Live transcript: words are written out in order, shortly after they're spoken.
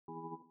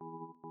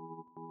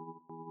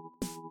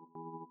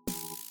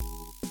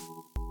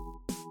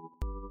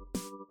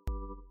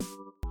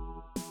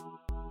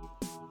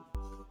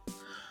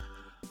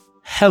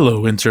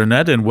Hello,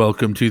 Internet, and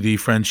welcome to the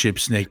Friendship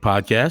Snake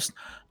Podcast.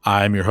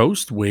 I'm your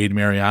host, Wade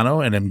Mariano,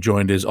 and I'm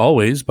joined as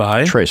always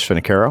by Trace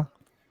Finicaro.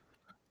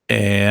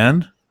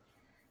 And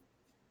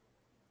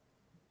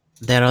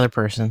that other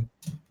person.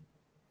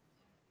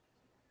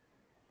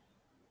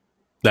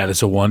 That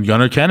is a one,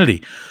 Gunnar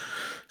Kennedy.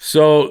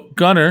 So,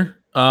 Gunnar,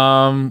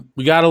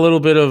 we got a little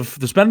bit of,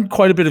 there's been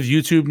quite a bit of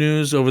YouTube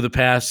news over the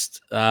past,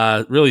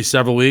 really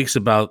several weeks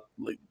about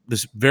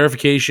this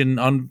verification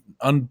on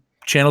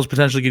channels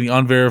potentially getting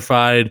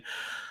unverified.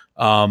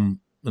 And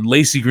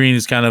Lacey Green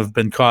has kind of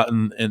been caught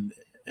in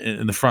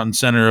the front and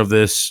center of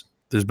this.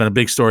 There's been a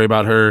big story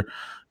about her,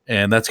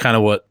 and that's kind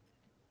of what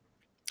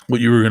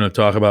you were going to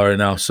talk about right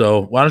now.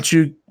 So why don't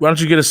you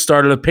get us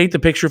started? Paint the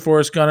picture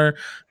for us, Gunnar.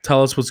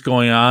 Tell us what's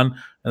going on,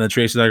 and then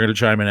Tracy and I are going to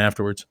chime in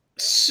afterwards.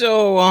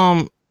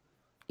 So,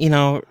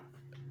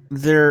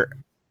 there.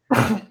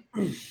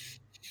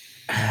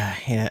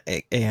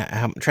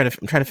 I'm trying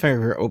to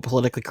figure out a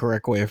politically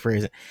correct way of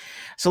phrasing it.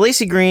 So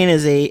Lacey Green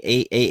is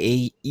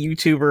a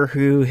YouTuber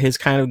who has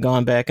kind of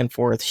gone back and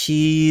forth.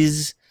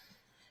 She's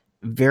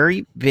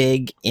very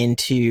big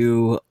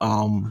into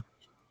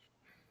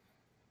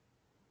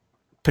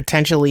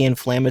potentially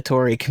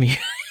inflammatory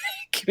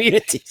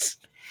communities.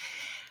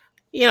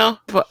 The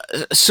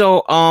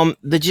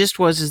gist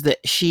is that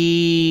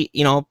she,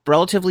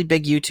 relatively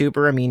big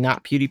YouTuber. I mean,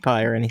 not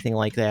PewDiePie or anything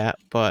like that,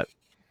 but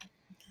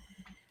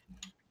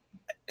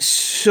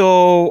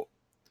so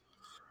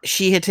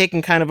she had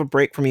taken kind of a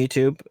break from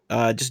YouTube,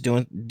 just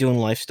doing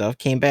life stuff,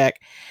 came back.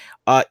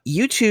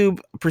 YouTube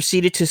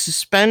proceeded to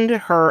suspend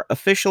her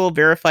official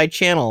verified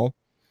channel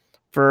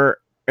for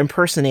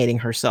impersonating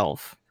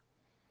herself.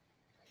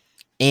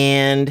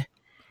 And,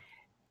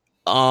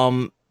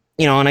 and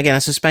again,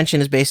 a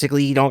suspension is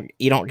basically you don't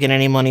get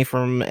any money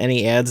from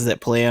any ads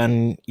that play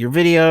on your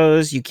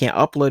videos. You can't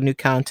upload new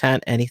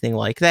content, anything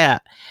like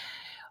that.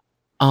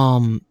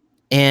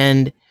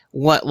 And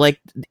what, like,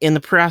 in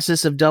the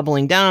process of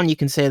doubling down, you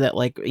can say that,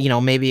 like,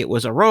 maybe it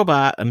was a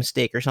robot, a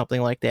mistake or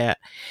something like that.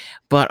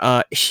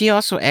 But she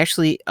also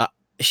actually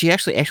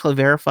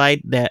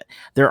verified that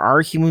there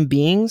are human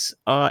beings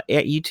at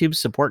YouTube's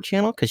support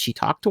channel, because she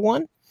talked to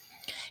one.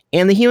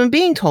 And the human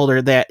being told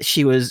her that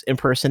she was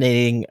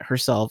impersonating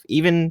herself,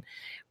 even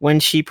when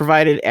she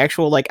provided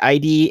actual, like,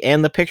 ID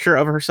and the picture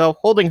of herself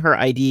holding her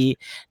ID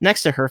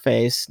next to her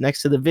face,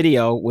 next to the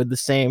video with the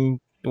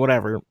same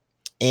whatever.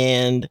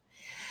 And,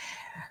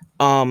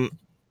 and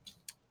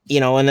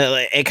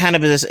it kind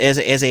of is as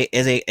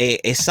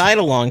a side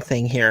along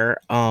thing here.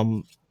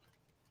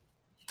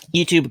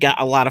 YouTube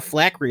got a lot of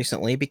flack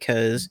recently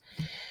because,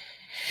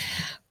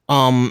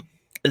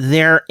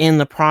 they're in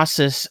the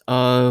process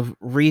of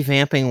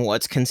revamping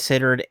what's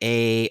considered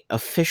a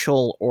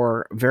official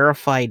or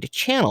verified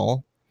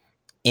channel,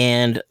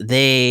 and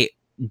they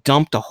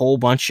dumped a whole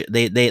bunch.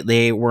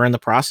 They were in the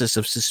process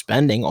of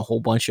suspending a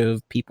whole bunch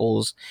of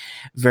people's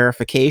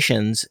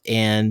verifications,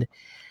 and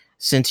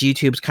since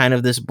YouTube's kind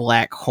of this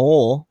black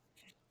hole,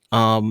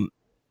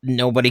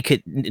 nobody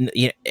could.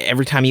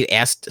 Every time you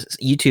asked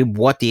YouTube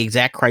what the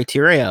exact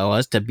criteria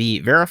was to be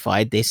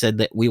verified, they said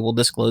that we will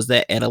disclose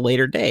that at a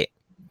later date.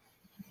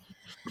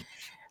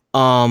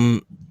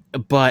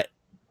 But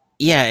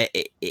yeah,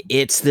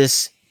 it's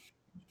this,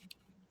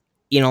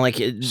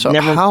 So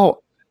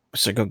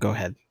go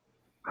ahead.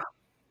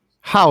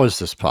 How is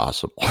this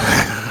possible?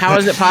 How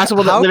is it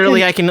possible that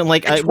literally I can,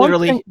 like, it's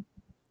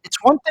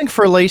one thing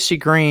for Lacey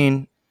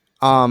Green,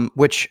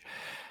 which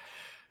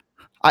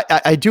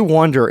I do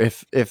wonder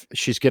if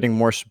she's getting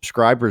more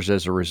subscribers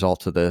as a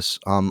result of this.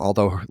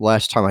 Although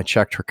last time I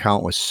checked, her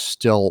count was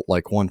still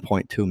like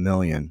 1.2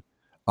 million.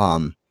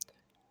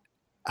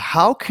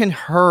 How can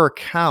her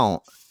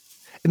account?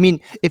 I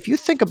mean, if you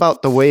think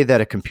about the way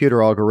that a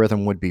computer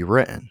algorithm would be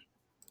written,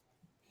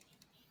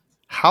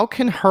 how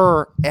can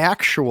her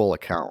actual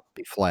account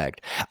be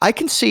flagged? I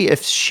can see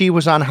if she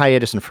was on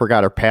hiatus and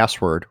forgot her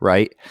password,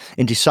 right?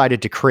 And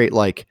decided to create,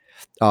 like,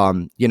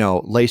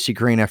 Lacey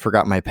Green, I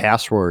forgot my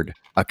password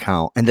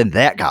account, and then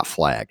that got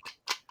flagged.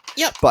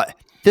 Yep. But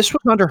this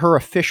was under her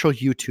official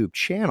YouTube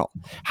channel.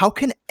 How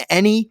can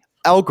any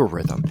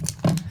algorithm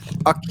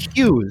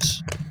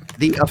accuse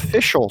the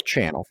official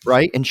channel,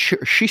 right? And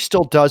she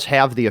still does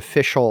have the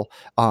official,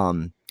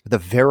 the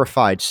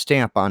verified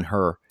stamp on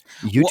her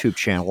YouTube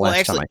channel.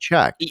 Last time I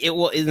checked,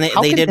 how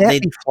can that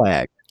be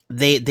flagged?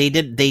 They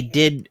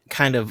did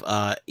kind of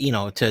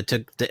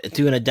to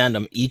do an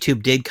addendum.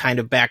 YouTube did kind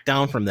of back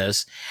down from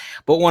this,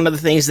 but one of the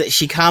things that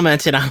she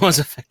commented on was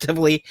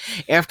effectively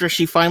after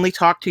she finally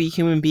talked to a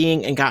human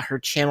being and got her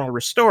channel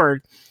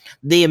restored,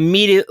 they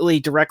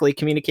immediately directly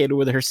communicated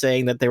with her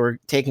saying that they were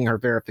taking her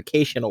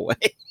verification away.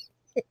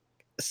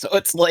 So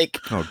it's like,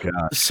 oh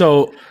god.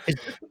 So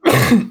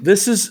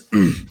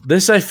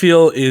this I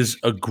feel is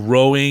a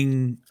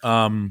growing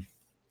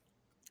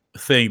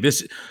thing.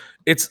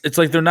 It's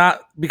like they're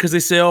not, because they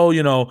say,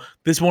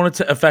 this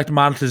won't affect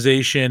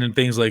monetization and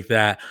things like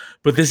that.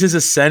 But this is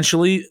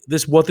essentially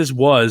what this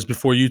was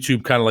before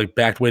YouTube kind of like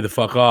backed way the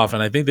fuck off.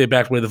 And I think they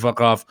backed way the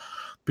fuck off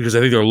because I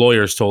think their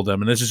lawyers told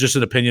them. And this is just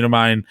an opinion of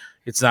mine.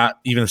 It's not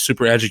even a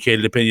super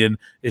educated opinion.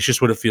 It's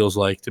just what it feels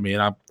like to me,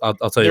 and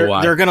I'll tell you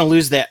why. They're going to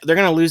lose that. They're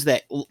going to lose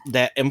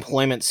that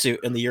employment suit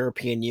in the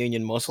European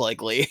Union most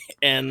likely,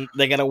 and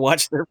they're going to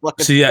watch their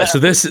fucking. So yeah, so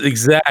this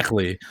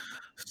exactly.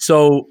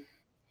 So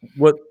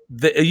what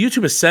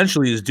YouTube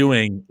essentially is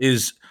doing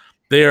is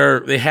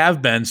they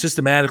have been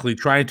systematically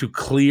trying to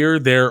clear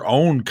their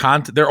own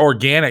content, their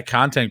organic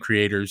content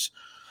creators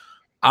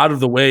out of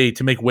the way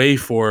to make way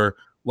for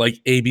like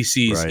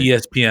ABC's, Right.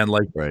 ESPN,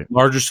 like Right.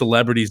 larger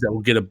celebrities that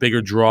will get a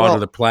bigger draw to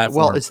the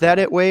platform. Well, is that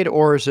it, Wade,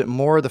 or is it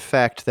more the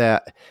fact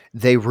that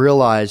they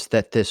realize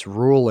that this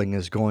ruling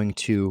is going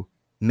to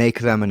make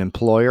them an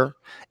employer,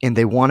 and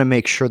they want to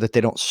make sure that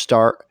they don't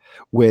start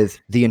with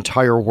the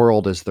entire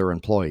world as their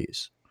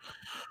employees?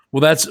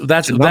 Well, that's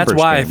a numbers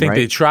why I game, think right?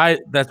 they tried.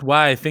 That's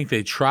why I think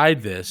they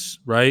tried this,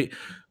 right?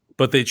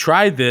 But they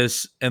tried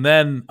this, and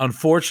then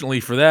unfortunately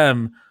for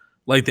them,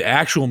 like the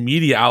actual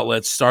media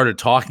outlets started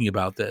talking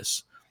about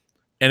this,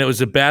 and it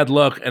was a bad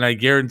look. And I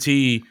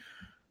guarantee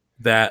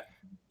that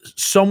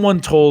someone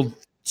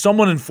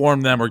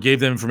informed them or gave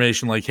them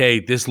information like, "Hey,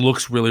 this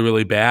looks really,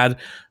 really bad,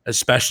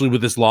 especially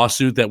with this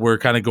lawsuit that we're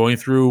kind of going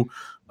through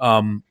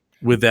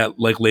with that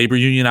like labor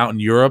union out in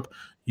Europe.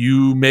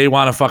 You may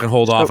want to fucking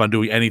hold off on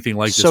doing anything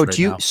like this right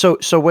now."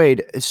 So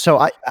Wade, so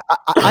I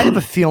have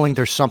a feeling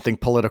there's something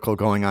political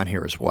going on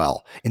here as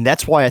well, and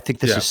that's why I think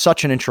this is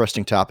such an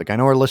interesting topic. I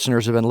know our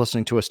listeners have been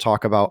listening to us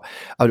talk about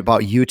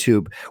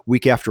YouTube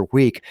week after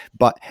week,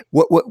 but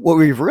what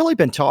we've really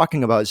been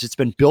talking about is it's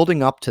been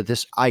building up to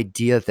this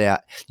idea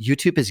that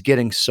YouTube is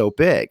getting so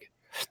big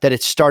that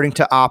it's starting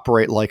to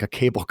operate like a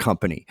cable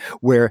company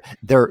where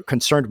they're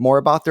concerned more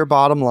about their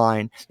bottom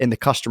line and the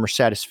customer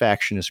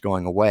satisfaction is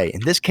going away.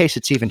 In this case,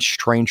 it's even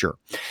stranger.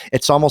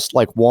 It's almost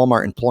like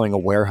Walmart employing a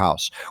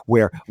warehouse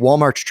where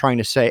Walmart's trying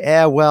to say,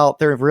 well,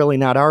 they're really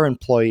not our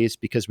employees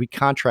because we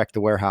contract the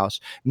warehouse.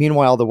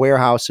 Meanwhile, the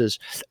warehouses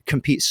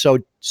compete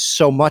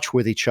so much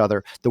with each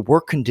other. The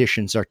work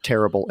conditions are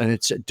terrible, and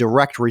it's a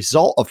direct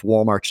result of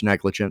Walmart's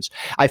negligence.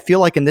 I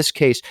feel like in this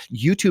case,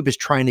 YouTube is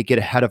trying to get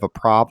ahead of a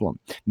problem.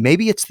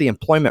 Maybe it's the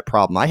employment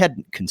problem. I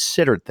hadn't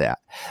considered that.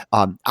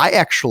 I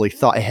actually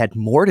thought it had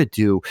more to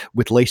do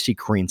with Lacey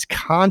Green's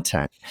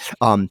content,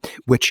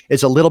 which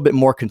is a little bit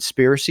more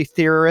conspiracy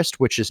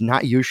theorist, which is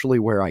not usually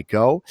where I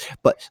go.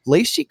 But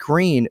Lacey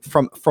Green,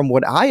 from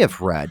what I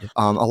have read,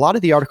 a lot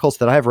of the articles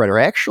that I've read are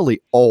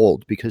actually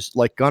old because,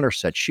 like Gunnar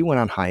said, she went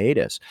on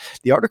hiatus.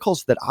 The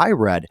articles that I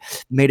read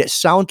made it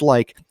sound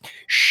like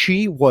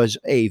she was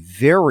a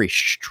very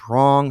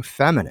strong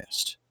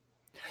feminist.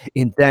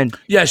 And then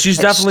she's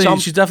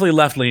definitely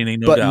left leaning,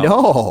 no doubt.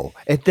 No,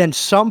 at then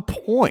some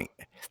point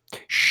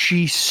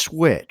she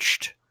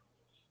switched.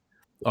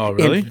 Oh,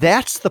 really? And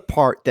that's the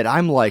part that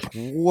I'm like,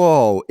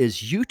 whoa, is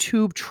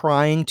YouTube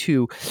trying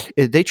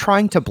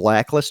to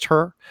blacklist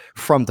her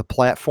from the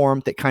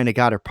platform that kind of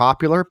got her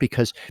popular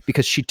because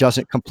she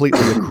doesn't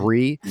completely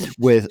agree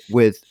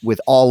with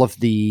all of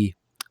the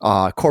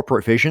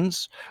corporate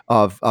visions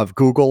of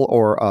Google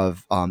or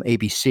of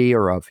ABC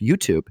or of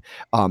YouTube?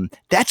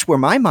 That's where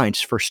my mind's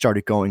first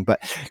started going.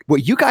 But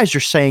what you guys are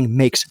saying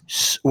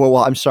makes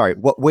I'm sorry.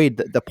 What Wade,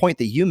 the point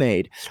that you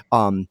made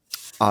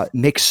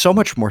makes so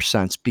much more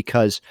sense,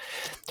 because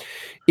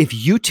if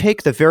you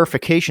take the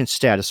verification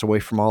status away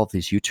from all of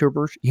these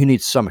YouTubers, you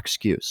need some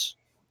excuse.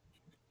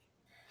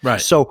 Right.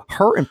 So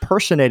her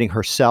impersonating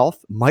herself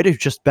might have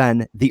just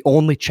been the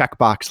only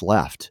checkbox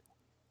left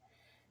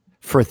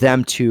for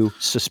them to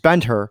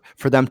suspend her,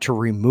 for them to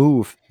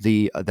remove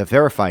the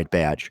verified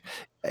badge,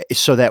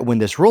 so that when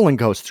this ruling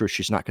goes through,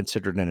 she's not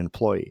considered an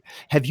employee.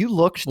 Have you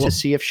looked to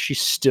see if she's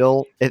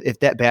still,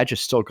 if that badge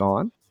is still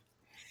gone?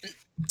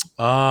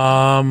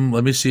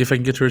 Let me see if I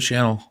can get to her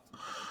channel.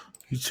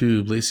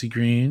 YouTube, Lacey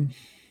Green.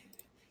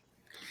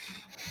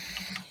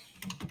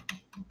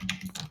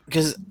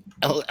 Because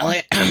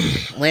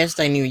last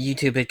I knew,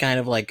 YouTube had kind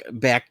of like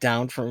backed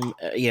down from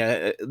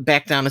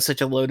back down is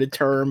such a loaded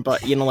term,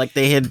 but like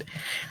they had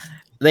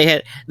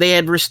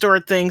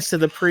restored things to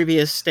the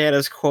previous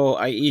status quo,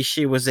 i.e.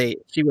 she was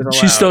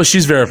allowed.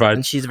 She's verified.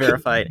 And she's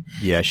verified.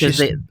 Yeah,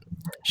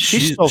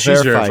 she's still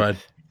verified.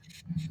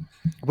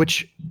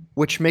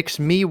 Which makes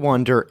me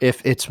wonder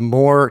if it's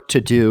more to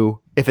do,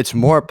 if it's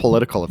more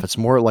political, if it's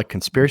more like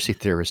conspiracy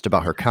theorist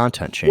about her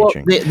content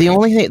changing. Well, the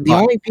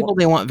only people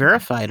they want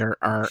verified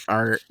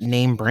are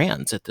name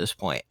brands at this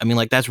point. I mean,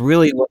 like, that's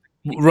really what,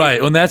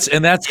 right, and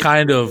that's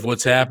kind of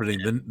what's happening.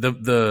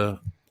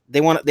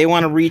 They want to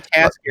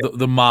retask it.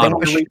 The model. They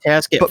want to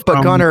retask it.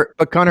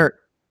 But Gunnar,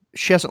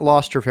 she hasn't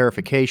lost her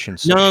verification.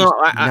 So no,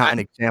 not an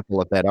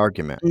example of that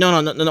argument.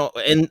 No.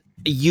 And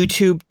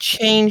YouTube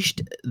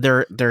changed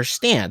their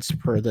stance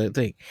per the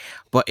thing.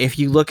 But if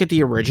you look at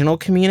the original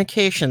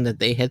communication that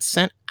they had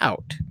sent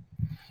out,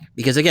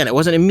 because again, it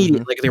wasn't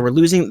immediate. Like they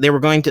were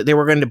going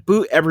to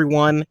boot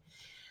everyone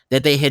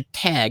that they had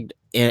tagged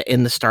at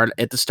the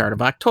start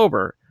of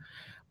October.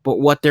 But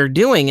what they're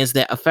doing is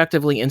that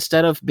effectively,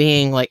 instead of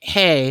being like,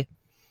 hey,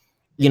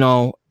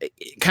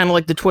 kind of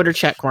like the Twitter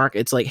check mark.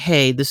 It's like,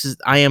 hey,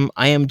 I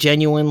am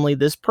genuinely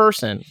this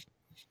person.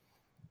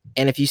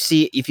 And if you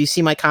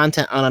see my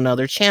content on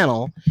another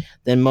channel,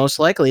 then most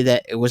likely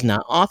that it was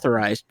not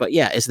authorized. But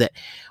yeah, is that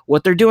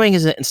what they're doing?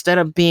 Is that instead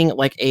of being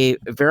like a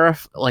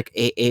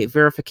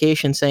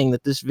verification saying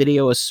that this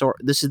video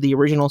this is the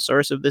original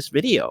source of this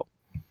video,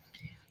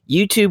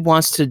 YouTube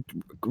wants to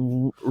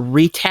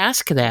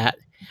retask that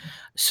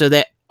so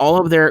that all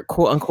of their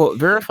quote unquote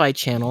verified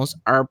channels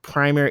are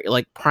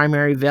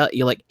primary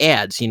value, like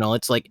ads.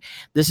 It's like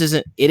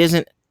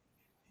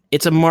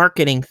it's a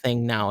marketing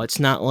thing now. It's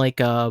not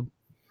like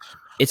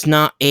it's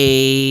not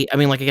I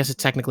mean, I guess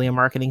it's technically a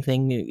marketing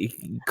thing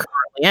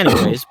currently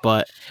anyways,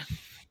 but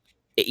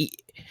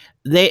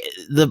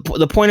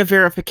the point of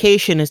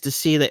verification is to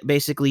see that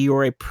basically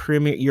you're a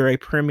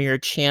premier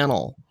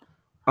channel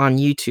on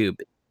YouTube.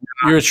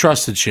 You're a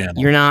trusted channel.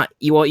 You're not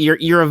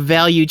you're a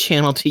value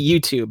channel to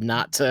YouTube,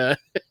 not to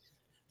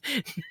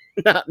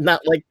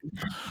not like.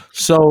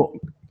 So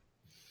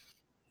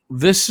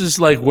this is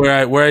like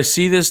where I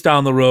see this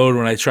down the road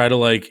when I try to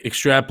like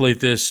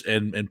extrapolate this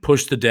and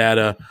push the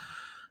data.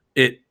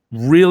 It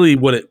really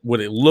what it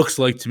looks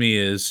like to me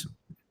is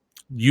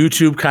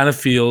YouTube kind of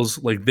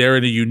feels like they're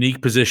in a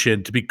unique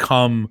position to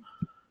become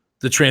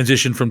the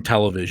transition from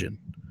television.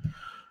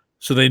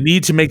 So they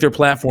need to make their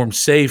platform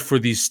safe for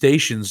these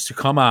stations to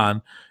come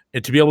on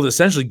and to be able to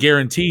essentially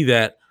guarantee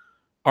that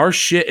our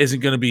shit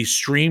isn't going to be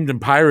streamed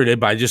and pirated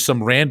by just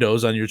some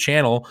randos on your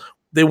channel.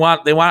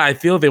 I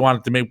feel they want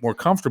it to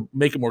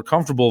make it more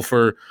comfortable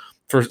for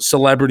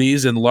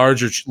celebrities and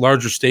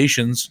larger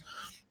stations,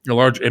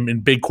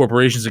 and big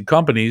corporations and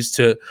companies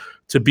to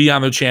be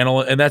on their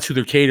channel, and that's who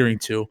they're catering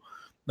to.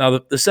 Now,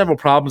 the several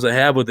problems I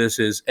have with this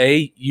is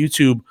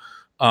YouTube.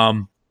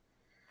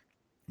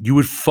 You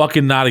would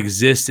fucking not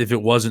exist if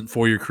it wasn't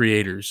for your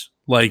creators.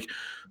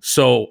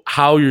 So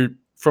how you're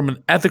from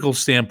an ethical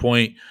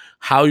standpoint,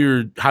 how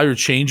you're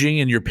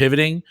changing and you're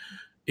pivoting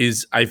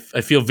is I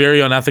feel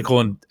very unethical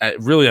and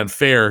really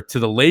unfair to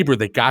the labor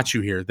that got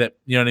you here. That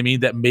you know what I mean.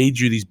 That made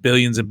you these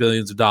billions and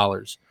billions of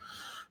dollars.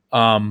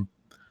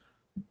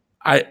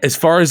 As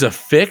far as a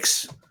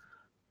fix,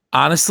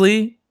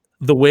 honestly,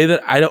 the way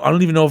that I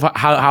don't even know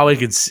how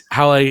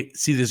I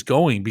see this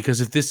going,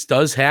 because if this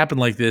does happen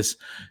like this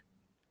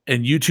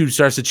and YouTube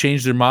starts to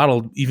change their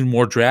model even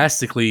more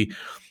drastically,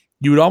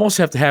 you would almost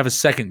have to have a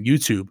second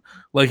YouTube.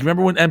 Like,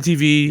 remember when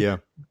MTV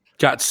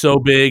got so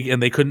big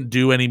and they couldn't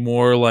do any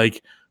more,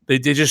 like they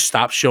just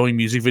stopped showing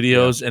music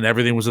videos and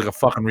everything was like a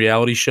fucking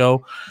reality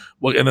show.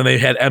 Well, and then they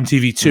had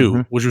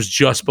MTV2, which was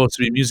just supposed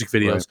to be music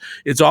videos. Right.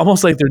 It's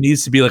almost like there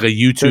needs to be like a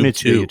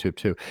YouTube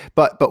too.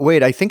 But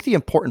Wade, I think the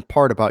important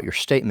part about your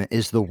statement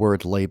is the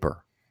word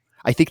labor.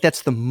 I think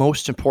that's the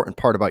most important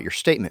part about your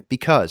statement,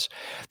 because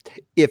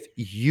if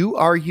you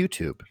are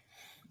YouTube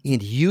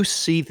and you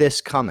see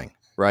this coming,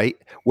 right,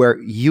 where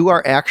you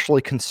are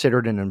actually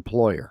considered an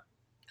employer,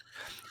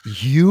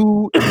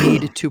 you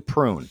need to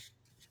prune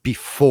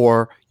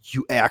before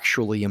you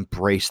actually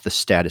embrace the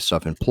status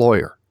of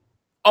employer.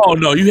 Oh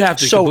no, you have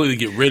to completely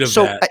get rid of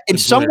that. In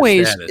some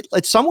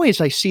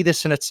ways, I see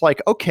this and it's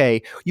like,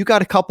 okay, you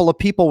got a couple of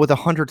people with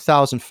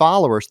 100,000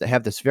 followers that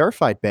have this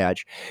verified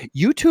badge.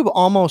 YouTube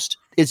almost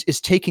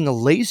is taking a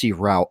lazy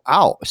route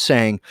out,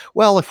 saying,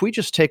 well, if we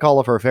just take all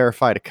of our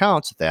verified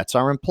accounts, that's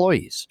our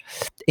employees.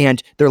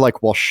 And they're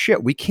like, well,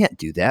 shit, we can't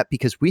do that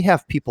because we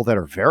have people that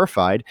are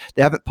verified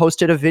that haven't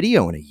posted a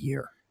video in a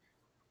year.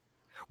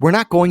 We're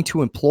not going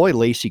to employ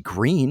Lacey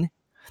Green.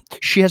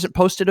 She hasn't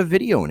posted a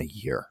video in a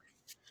year.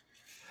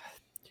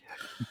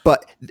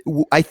 But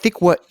I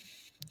think what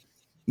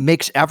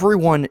makes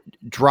everyone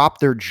drop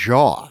their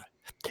jaw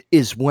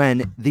is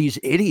when these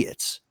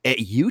idiots at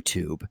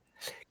YouTube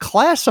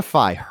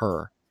classify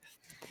her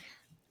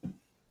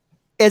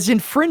as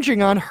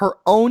infringing on her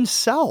own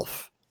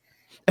self.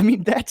 I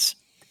mean, that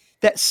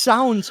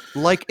sounds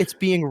like it's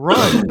being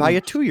run by a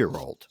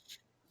 2-year-old.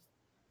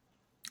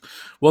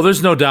 Well,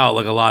 there's no doubt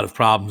like a lot of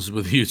problems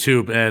with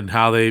YouTube and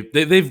how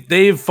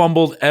they've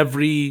fumbled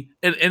every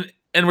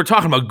and we're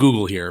talking about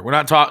Google here. We're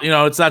not talking,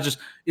 it's not just,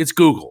 it's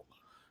Google.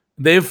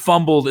 They've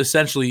fumbled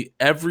essentially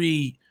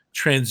every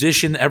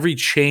transition, every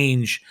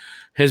change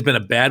has been a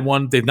bad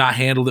one. They've not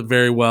handled it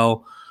very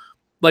well.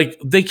 Like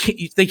they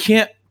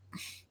can't,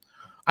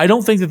 I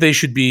don't think that they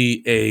should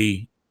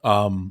be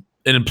an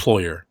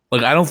employer.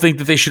 Like, I don't think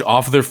that they should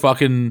offer their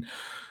fucking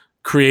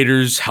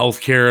creators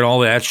healthcare and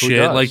all that shit.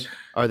 Does? Like,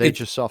 are they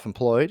just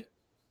self-employed?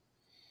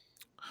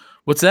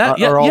 What's that?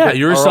 You're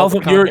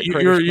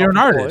an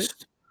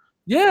artist.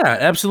 Yeah,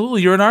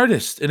 absolutely. You're an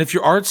artist. And if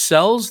your art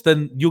sells,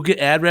 then you'll get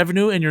ad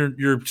revenue and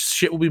your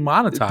shit will be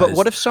monetized. But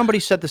what if somebody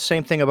said the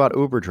same thing about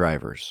Uber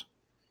drivers?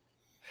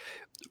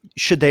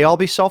 Should they all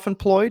be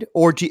self-employed?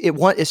 Or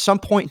at some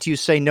point do you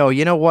say, no,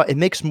 you know what? It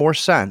makes more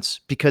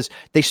sense because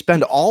they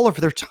spend all of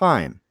their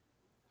time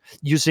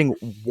using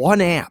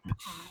one app.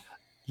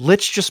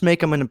 Let's just make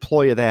them an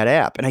employee of that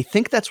app. And I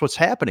think that's what's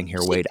happening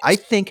here, Wade. I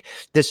think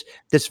this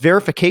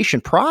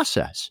verification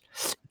process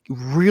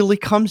really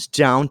comes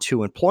down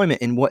to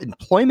employment. And what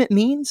employment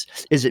means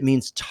is it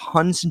means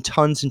tons and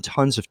tons and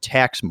tons of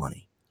tax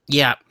money.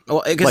 Yeah.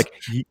 Well, Like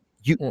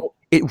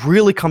it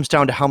really comes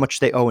down to how much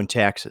they owe in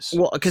taxes.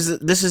 Well, because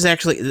this is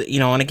actually,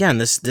 and again,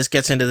 this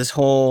gets into this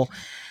whole,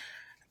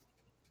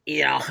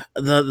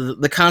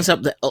 the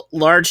concept that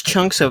large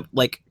chunks of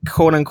like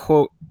quote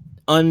unquote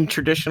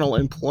untraditional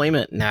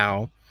employment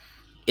now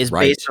is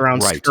based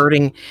around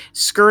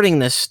skirting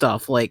this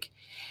stuff. Like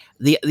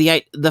the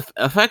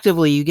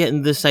effectively you get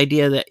in this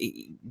idea that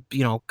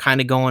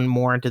kind of going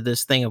more into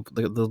this thing of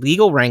the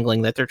legal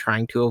wrangling that they're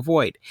trying to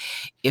avoid.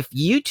 If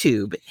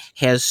YouTube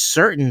has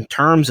certain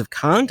terms of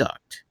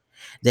conduct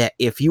that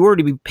if you were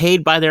to be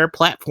paid by their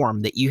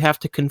platform that you have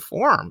to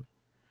conform,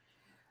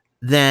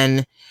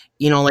 then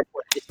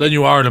then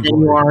you are an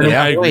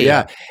employee.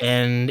 Yeah.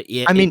 And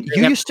you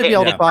used to be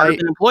able to buy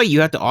an employee.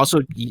 You have to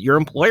also, your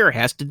employer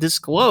has to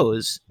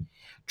disclose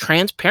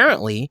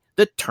transparently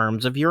the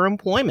terms of your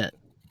employment.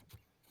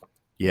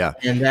 Yeah.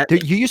 And that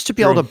you used to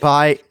be able to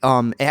buy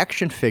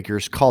action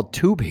figures called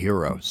Tube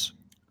Heroes.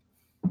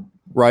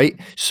 Right?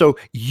 So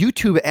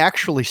YouTube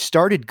actually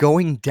started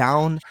going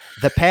down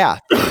the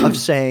path of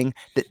saying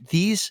that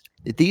these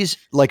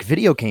like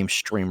video game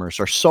streamers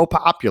are so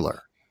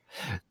popular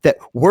that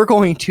we're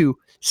going to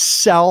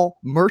sell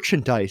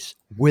merchandise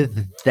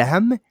with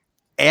them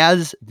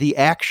as the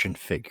action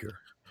figure.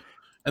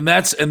 And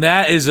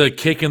that is a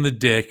kick in the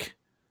dick,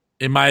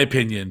 in my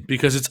opinion,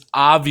 because it's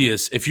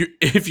obvious if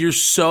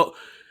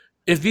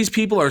these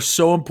people are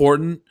so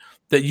important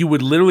that you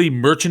would literally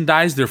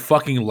merchandise their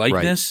fucking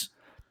likeness,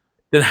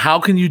 then how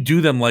can you do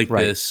them like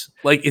this?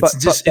 Like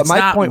it's but my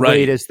not point, right.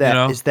 Wade, is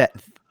that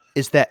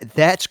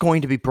that's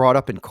going to be brought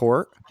up in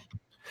court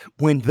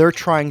when they're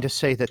trying to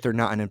say that they're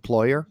not an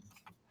employer.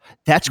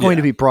 That's going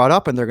to be brought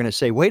up, and they're going to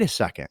say, wait a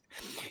second,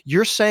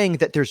 you're saying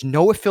that there's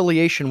no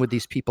affiliation with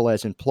these people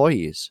as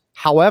employees.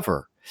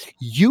 However,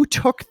 you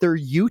took their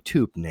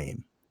YouTube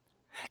name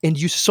and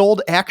you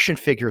sold action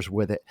figures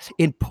with it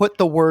and put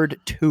the word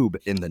tube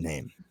in the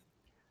name.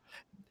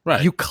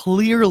 Right.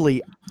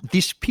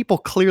 These people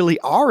clearly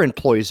are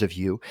employees of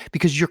you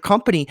because your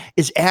company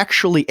is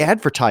actually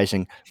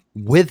advertising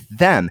with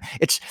them.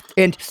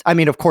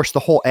 Of course, the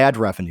whole ad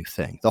revenue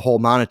thing, the whole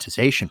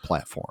monetization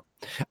platform.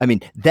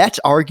 That's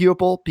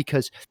arguable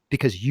because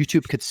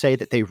YouTube could say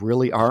that they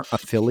really aren't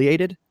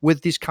affiliated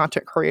with these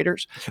content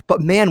creators. But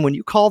man, when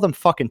you call them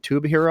fucking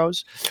Tube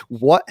Heroes,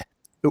 what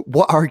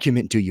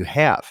argument do you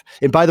have?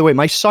 And by the way,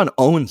 my son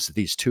owns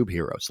these Tube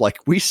Heroes. Like,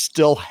 we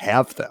still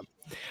have them.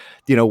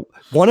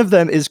 One of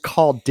them is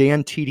called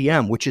Dan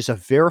TDM, which is a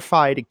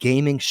verified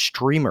gaming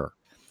streamer.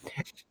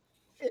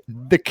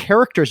 The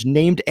character's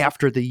named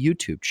after the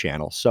YouTube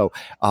channel. So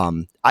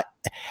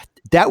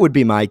that would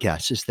be my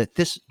guess, is that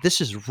this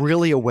is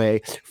really a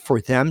way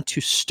for them to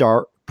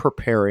start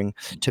preparing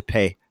to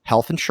pay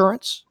health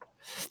insurance,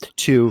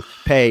 to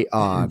pay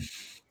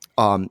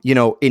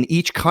in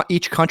each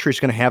country is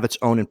going to have its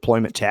own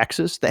employment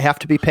taxes that have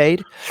to be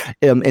paid.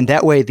 And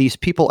that way these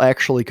people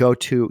actually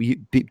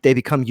they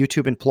become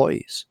YouTube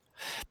employees.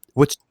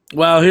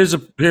 Well, here's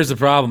the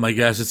problem, I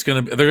guess.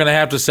 They're going to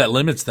have to set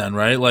limits then,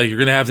 right? Like, you're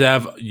going to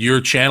have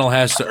your channel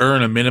has to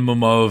earn a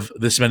minimum of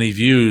this many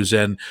views,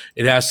 and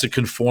it has to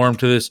conform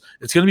to this.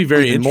 It's going to be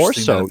very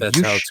interesting how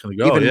it's going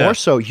to go. Even more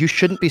so, you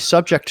shouldn't be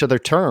subject to their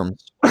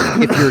terms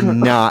if you're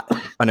not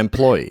an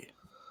employee.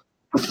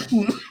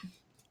 You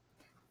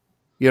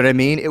know what I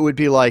mean? It would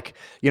be like,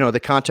 the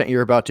content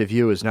you're about to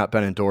view has not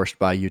been endorsed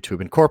by YouTube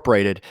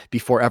Incorporated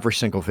before every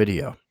single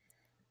video.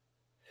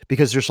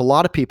 Because there's a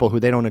lot of people who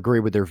they don't agree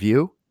with their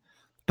view,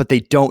 but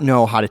they don't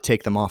know how to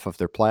take them off of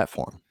their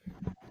platform.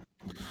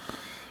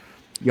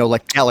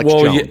 Like Alex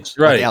Jones.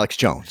 Yeah, right. Like Alex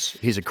Jones.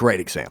 He's a great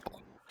example.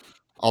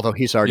 Although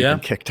he's already been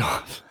kicked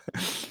off.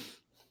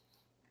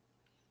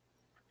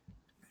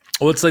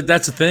 Well, it's like,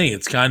 that's the thing.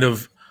 It's kind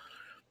of,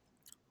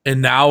 and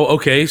now,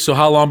 okay, so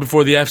how long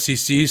before the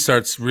FCC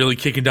starts really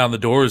kicking down the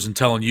doors and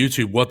telling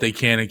YouTube what they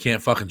can and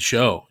can't fucking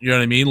show? You know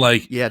what I mean?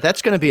 Like, yeah,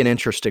 that's going to be an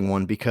interesting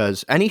one,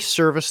 because any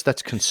service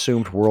that's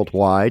consumed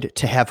worldwide,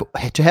 to have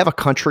a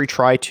country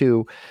try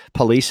to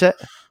police it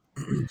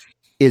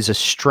is a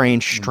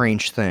strange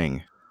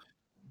thing.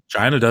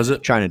 China does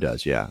it. China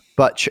does, yeah.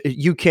 But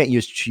you can't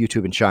use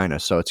YouTube in China,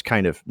 so it's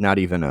kind of not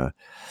even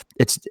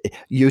it's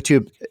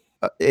YouTube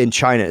in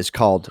China is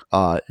called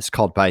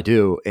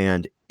Baidu,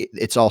 and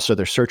it's also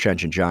their search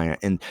engine giant,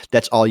 and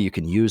that's all you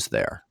can use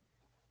there.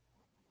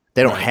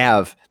 They don't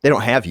have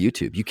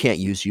YouTube. You can't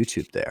use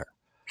YouTube there.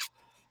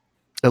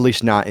 At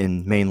least not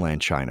in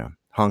mainland China.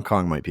 Hong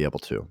Kong might be able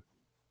to.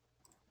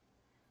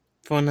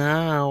 For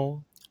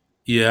now.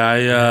 Yeah,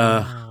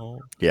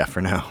 yeah,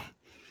 for now.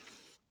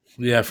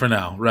 Yeah, for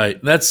now. Right.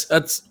 Here's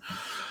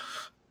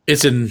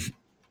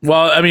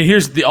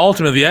the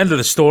end of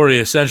the story,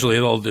 essentially.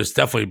 It's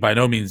definitely by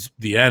no means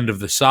the end of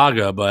the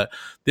saga, but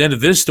the end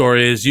of this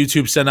story is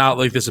YouTube sent out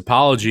like this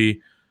apology. It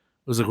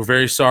was like, we're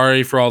very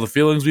sorry for all the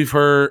feelings we've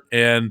hurt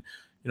and,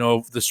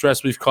 the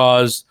stress we've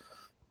caused.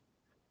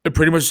 It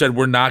pretty much said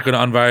we're not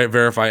going to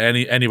verify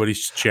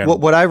anybody's channel.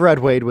 What I read,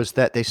 Wade, was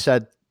that they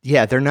said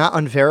Yeah, they're not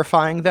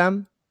unverifying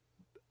them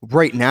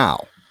right now.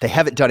 They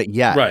haven't done it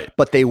yet, Right.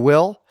 but they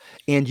will,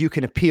 and you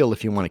can appeal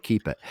if you want to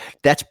keep it.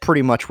 That's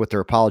pretty much what their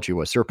apology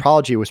was. Their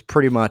apology was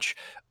pretty much,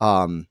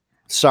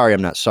 sorry,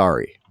 I'm not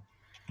sorry.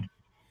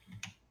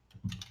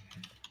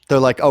 They're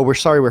like, oh, we're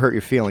sorry we hurt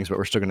your feelings, but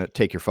we're still going to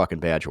take your fucking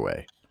badge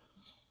away.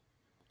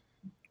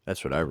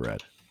 That's what I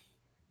read.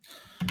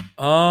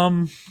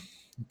 I'm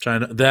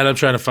trying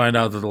to find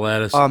out the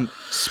latest.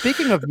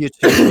 Speaking of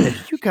YouTube,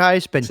 have you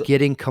guys been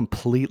getting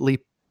completely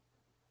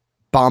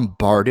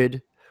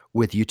bombarded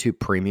with YouTube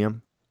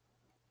Premium?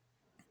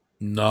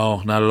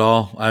 No, not at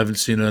all. I haven't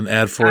seen an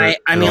ad for it.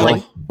 I at mean, all.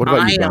 like, what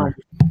about you, Gunnar?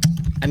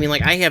 I mean,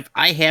 like, I have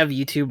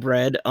YouTube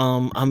Red.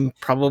 I'm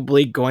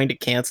probably going to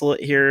cancel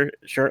it here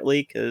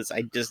shortly because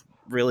I just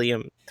really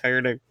am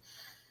tired of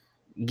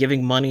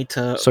giving money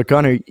to So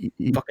Gunnar,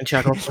 fucking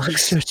Chuckle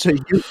Plugs.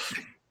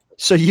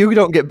 so you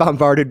don't get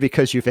bombarded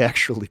because you've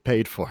actually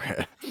paid for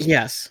it.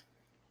 Yes.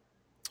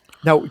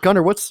 Now,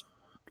 Gunnar, what's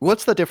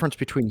the difference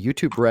between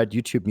YouTube Red,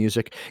 YouTube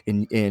Music,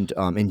 and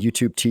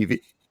YouTube TV?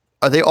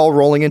 Are they all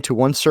rolling into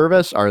one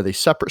service? Are they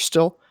separate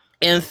still?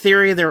 In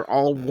theory, they're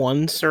all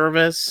one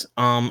service.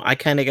 I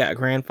kind of got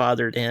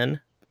grandfathered in.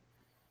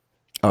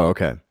 Oh,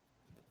 okay.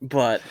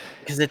 But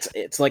because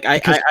it's like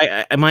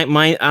I'm like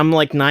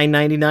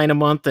 $9.99 a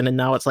month, and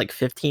now it's like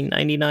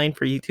 $15.99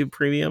 for YouTube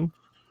Premium.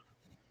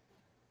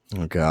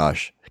 Oh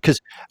gosh,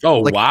 because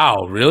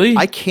wow, really?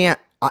 I can't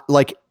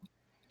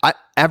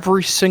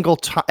every single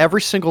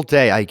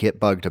day I get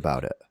bugged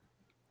about it.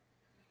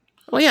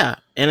 Well, yeah,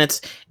 and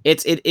it's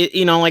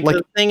you know, like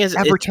the thing is,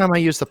 every time I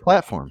use the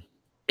platform,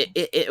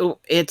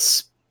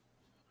 it's.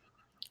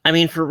 I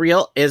mean, for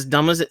real, as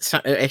dumb as it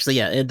actually,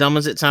 yeah, as dumb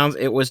as it sounds,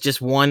 it was just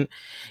one.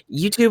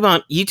 YouTube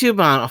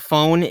on a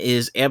phone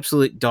is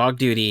absolute dog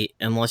duty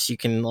unless you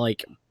can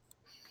like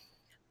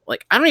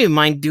I don't even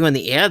mind doing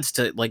the ads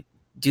to like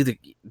do the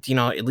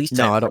at least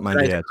no, I don't mind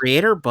the ads.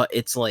 Creator, but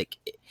it's like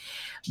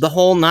the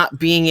whole not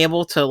being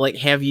able to like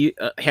have you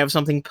have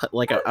something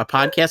like a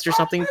podcast or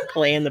something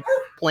play in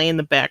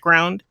the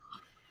background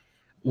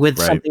with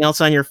something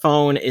else on your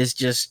phone is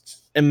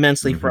just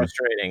immensely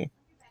frustrating.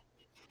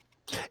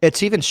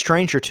 It's even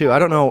stranger too. I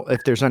don't know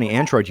if there's any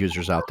Android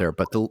users out there,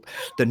 but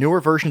the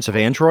newer versions of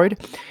Android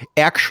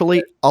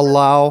actually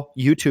allow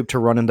YouTube to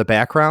run in the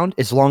background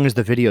as long as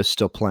the video is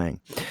still playing.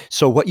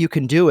 So what you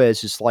can do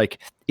is like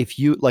if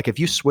you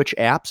switch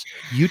apps,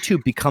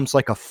 YouTube becomes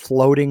like a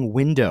floating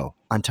window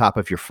on top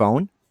of your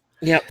phone.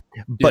 Yep.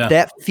 But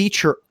that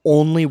feature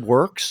only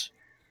works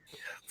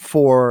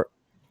for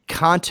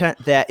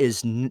content that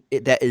is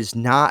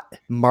not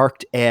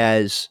marked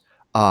as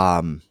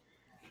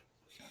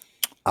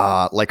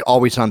like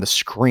always on the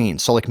screen.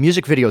 So like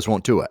music videos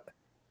won't do it,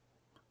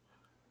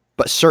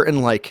 but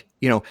certain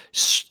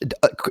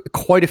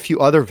quite a few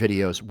other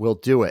videos will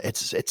do it.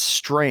 It's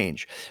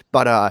strange,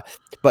 but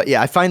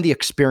yeah, I find the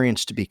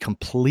experience to be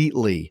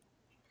completely.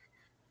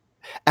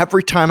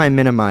 Every time I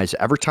minimize,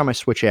 every time I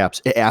switch apps,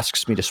 it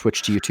asks me to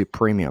switch to YouTube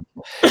Premium.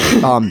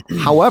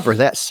 However,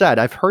 that said,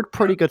 I've heard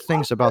pretty good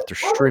things about their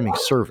streaming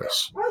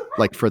service,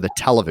 like for the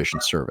television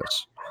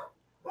service,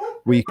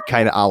 we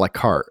kind of a la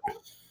carte.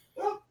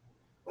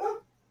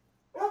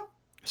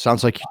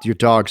 Sounds like your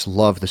dogs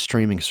love the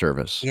streaming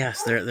service.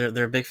 Yes,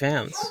 they're big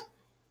fans.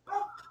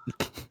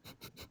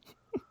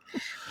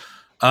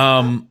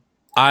 I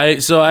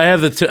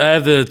have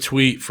the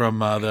tweet from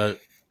the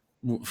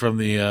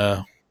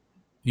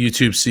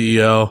YouTube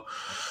CEO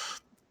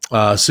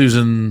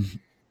Susan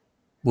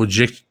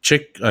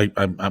Wojcicki.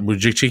 I'm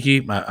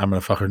Wojcicki. I'm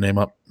gonna fuck her name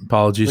up.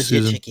 Apologies,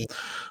 Susan.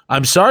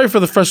 I'm sorry for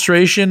the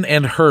frustration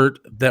and hurt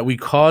that we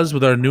caused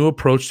with our new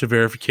approach to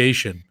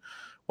verification.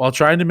 While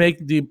trying to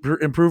make the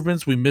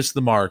improvements, we missed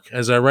the mark.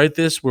 As I write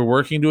this, we're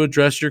working to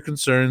address your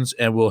concerns,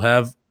 and we'll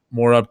have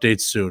more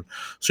updates soon.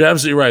 So you're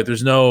absolutely right.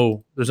 There's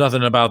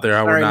nothing about there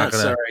how we're not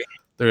gonna.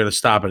 They're gonna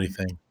stop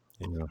anything.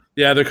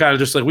 Yeah, they're kind of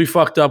just like, we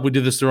fucked up. We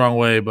did this the wrong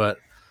way, but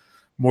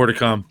more to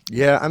come.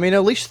 Yeah, I mean,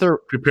 at least they're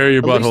prepare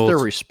your buttholes. At least they're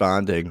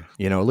responding.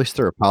 At least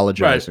they're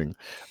apologizing.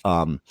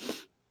 Right.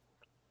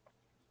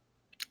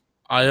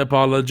 I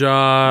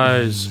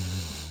apologize.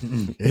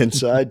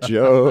 Inside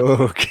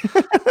joke.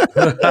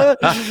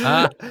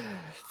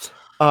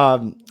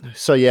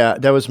 So yeah,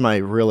 that was my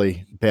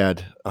really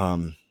bad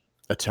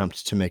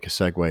attempt to make a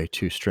segue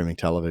to streaming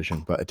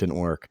television, but it didn't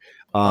work.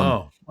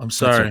 I'm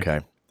sorry. That's okay.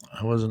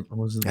 I wasn't.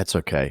 That's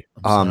okay.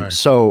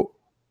 So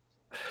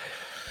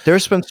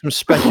there's been some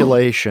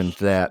speculation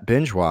that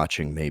binge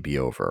watching may be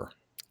over.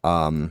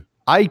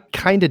 I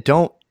kind of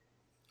don't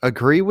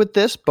agree with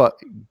this, but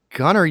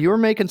Gunnar, you were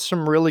making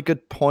some really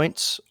good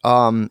points,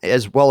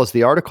 as well as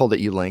the article that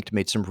you linked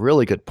made some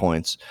really good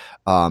points.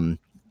 And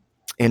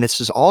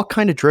this is all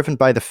kind of driven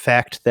by the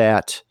fact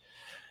that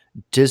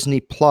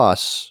Disney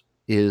Plus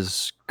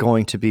is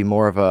going to be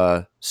more of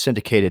a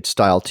syndicated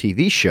style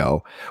TV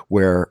show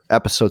where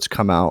episodes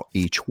come out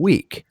each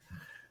week.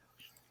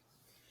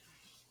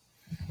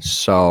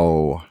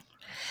 So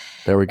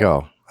there we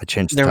go. I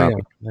changed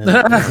the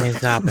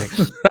topic.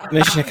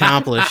 Mission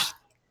accomplished.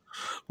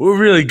 We're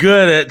really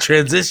good at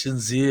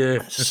transitions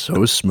here.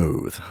 So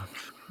smooth.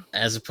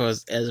 as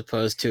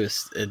opposed to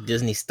a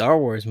Disney Star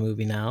Wars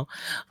movie now.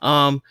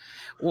 Well,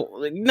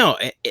 no,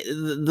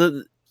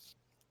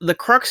 the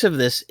crux of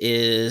this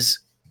is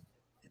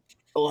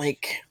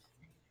like,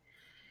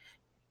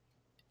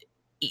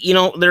 you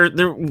know,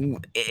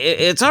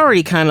 it's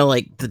already kind of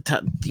like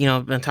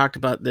been talked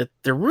about that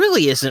there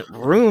really isn't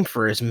room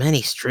for as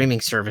many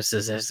streaming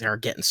services as they are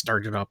getting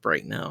started up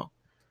right now.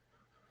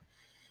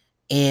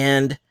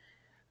 And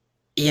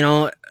you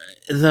know,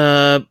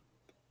 the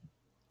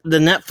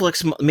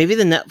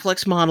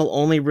Netflix model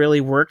only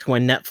really worked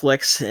when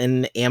Netflix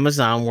and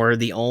Amazon were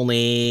the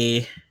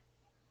only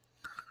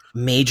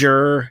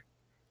major,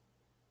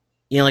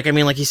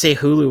 like you say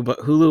Hulu, but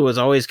Hulu was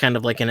always kind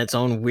of like in its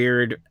own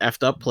weird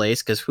effed up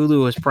place, because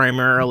Hulu was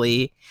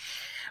primarily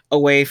a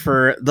way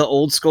for the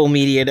old school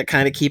media to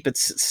kind of keep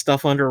its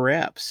stuff under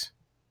wraps.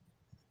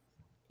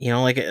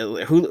 Like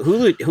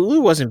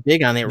Hulu wasn't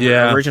big on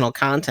the original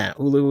content.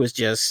 Hulu was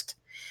just,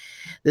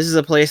 this is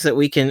a place that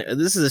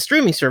this is a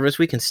streaming service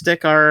we can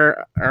stick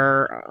our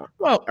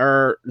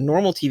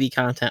normal TV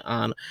content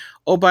on.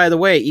 Oh, by the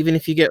way, even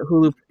if you get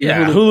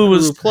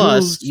Hulu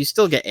Plus, you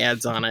still get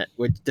ads on it,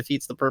 which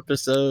defeats the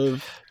purpose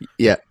of.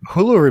 Yeah,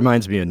 Hulu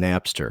reminds me of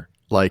Napster.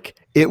 Like,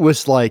 it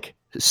was like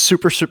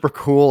super, super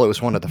cool. It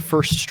was one of the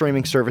first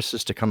streaming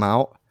services to come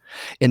out.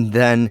 And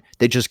then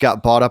they just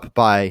got bought up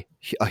by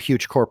a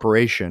huge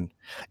corporation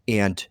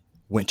and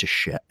went to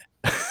shit.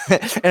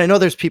 And I know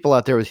there's people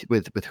out there with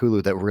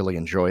Hulu that really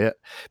enjoy it,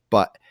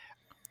 but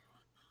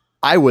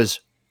I was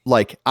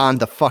like on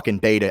the fucking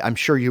beta. I'm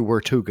sure you were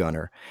too,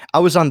 Gunner. I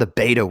was on the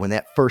beta when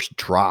that first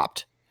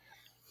dropped.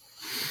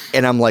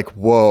 And I'm like,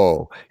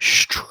 whoa,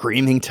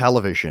 streaming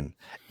television.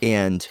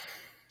 And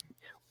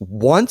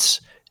once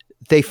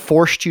they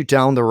forced you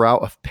down the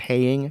route of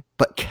paying,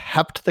 but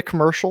kept the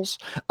commercials,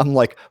 I'm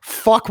like,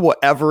 fuck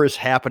whatever is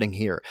happening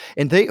here.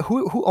 And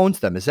who owns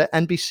them? Is that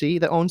NBC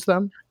that owns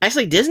them?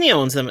 Actually, Disney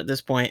owns them at this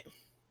point.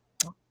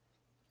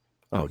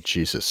 Oh,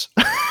 Jesus.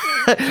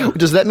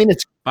 Does that mean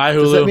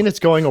it's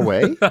going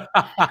away?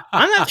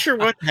 I'm not sure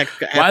what the heck.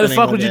 Why the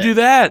fuck would you do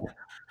that?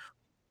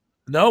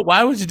 No,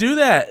 why would you do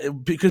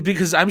that?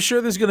 Because I'm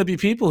sure there's going to be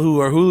people who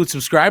are Hulu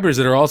subscribers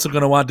that are also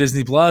going to want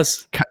Disney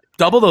Plus.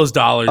 Double those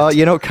dollars.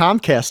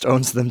 Comcast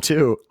owns them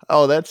too.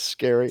 Oh, that's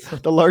scary.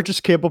 The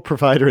largest cable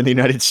provider in the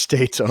United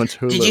States owns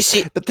Hulu. Did you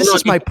see? But this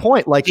is my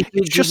point. Like,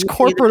 it's just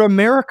corporate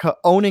America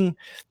owning,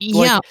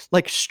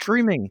 like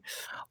streaming.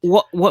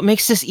 What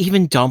makes this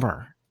even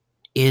dumber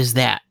is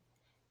that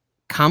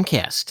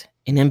Comcast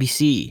and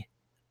NBC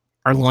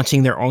are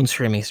launching their own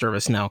streaming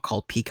service now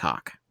called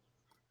Peacock.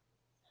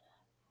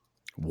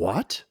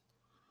 What?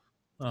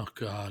 Oh,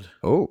 God.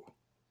 Oh.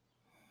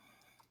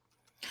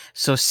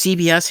 So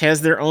CBS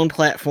has their own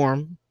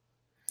platform.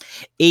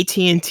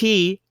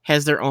 AT&T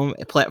has their own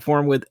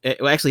platform with,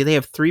 actually they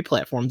have 3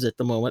 platforms at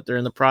the moment. They're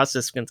in the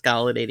process of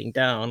consolidating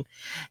down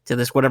to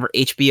this whatever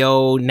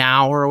HBO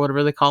Now or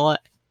whatever they call it.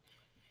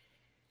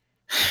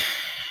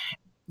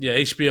 Yeah,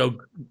 HBO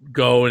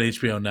Go and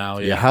HBO Now.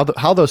 Yeah,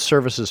 how those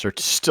services are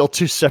still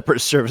 2 separate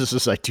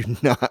services, I do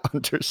not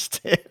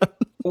understand.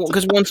 Well,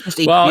 because one's just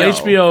HBO. Well,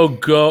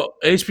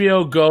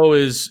 HBO Go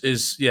is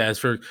it's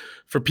for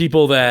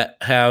people that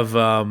have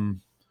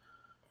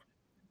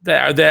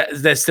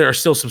that are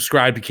still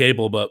subscribed to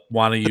cable but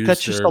want to use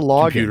that's just their a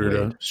login, computer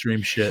to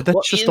stream shit.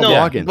 That's just a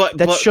login.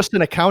 That's just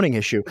an accounting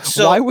issue.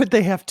 So, why would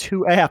they have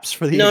 2 apps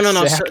for the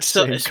exact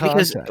same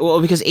content?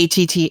 Because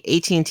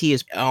AT&T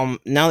is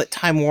now that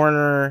Time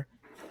Warner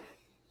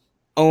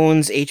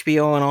owns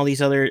HBO and all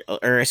these other,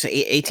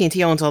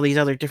 AT&T owns all these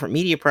other different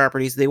media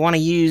properties, they want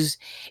to use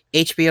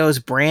HBO's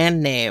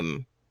brand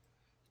name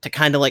to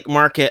kind of like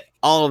market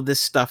all of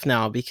this stuff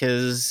now,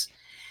 because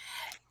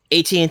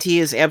AT&T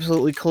is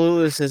absolutely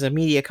clueless as a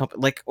media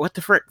company. Like, what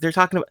the frick? They're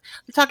talking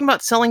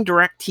about selling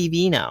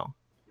DirecTV now.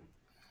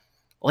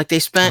 Like, they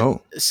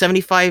spent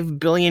 $75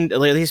 billion.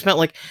 They spent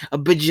like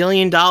 $1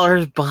 bajillion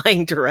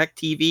buying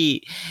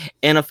DirecTV,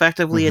 and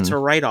effectively it's a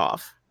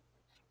write-off.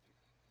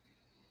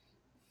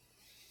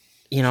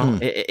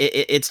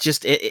 It's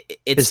just it's.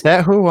 Is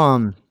that who?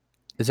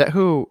 Isn't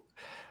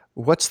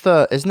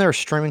there a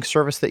streaming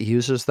service that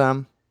uses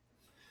them?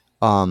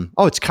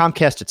 It's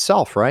Comcast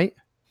itself, right?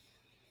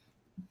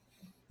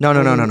 No.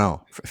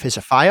 Is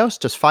it Fios?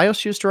 Does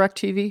Fios use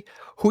DirecTV?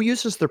 Who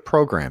uses their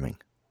programming?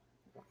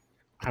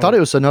 I thought it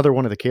was another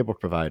one of the cable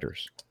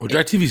providers. Well,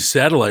 DirecTV's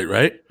satellite,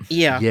 right?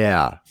 Yeah.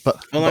 Yeah. But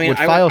when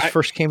Fios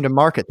first came to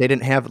market, they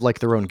didn't have like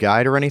their own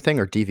guide or anything,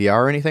 or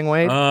DVR or anything,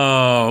 Wade?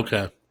 Oh,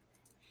 okay.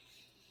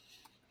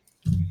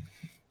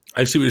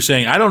 I see what you're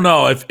saying. I don't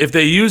know. If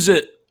they use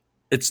it,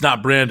 it's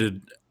not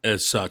branded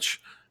as such.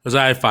 Because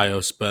I have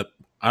Fios, but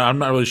I'm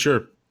not really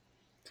sure.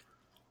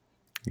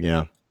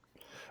 Yeah.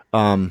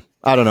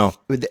 I don't know.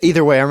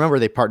 Either way, I remember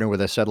they partnered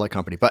with a satellite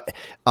company. But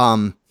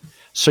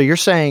so you're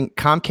saying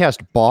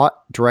Comcast bought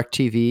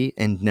DirecTV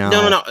and now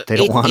they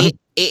don't want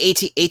it?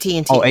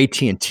 AT&T. Oh,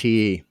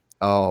 AT&T.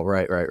 Oh,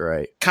 right.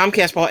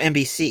 Comcast bought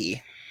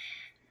NBC.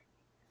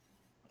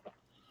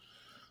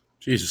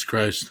 Jesus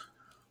Christ.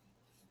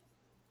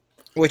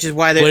 which is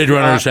why Blade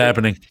Runner is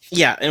happening.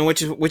 Yeah, and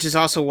which is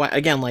also why,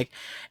 again, like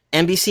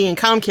NBC and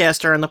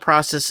Comcast are in the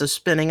process of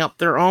spinning up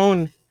their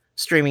own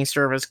streaming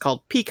service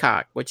called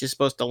Peacock, which is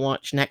supposed to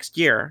launch next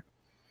year.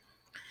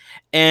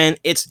 And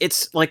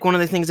it's like one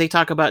of the things they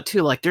talk about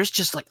too. Like, there's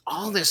just like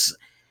all this.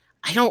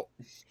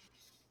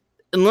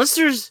 Unless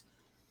there's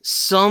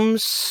some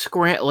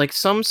like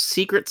some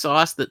secret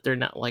sauce that they're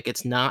not, like,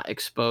 it's not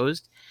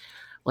exposed.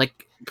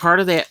 Like, part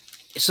of that.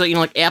 So, you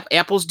know, like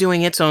Apple's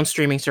doing its own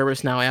streaming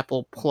service now,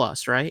 Apple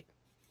Plus, right?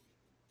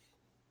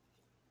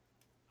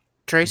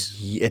 Trace?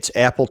 It's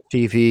Apple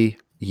TV.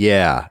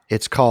 Yeah,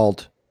 it's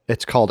called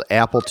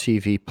Apple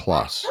TV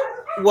Plus.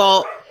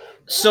 Well,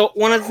 so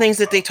one of the things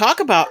that they talk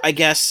about, I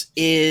guess,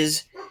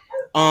 is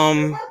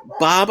Bob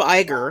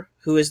Iger,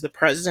 who is the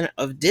president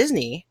of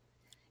Disney,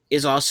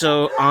 is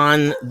also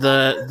on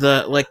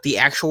the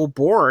actual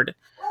board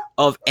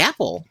of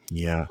Apple.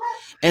 Yeah.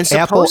 And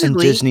Apple and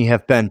supposedly Disney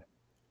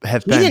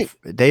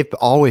they've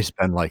always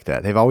been like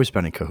that. They've always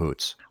been in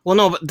cahoots. Well,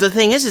 no, but the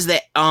thing is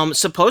that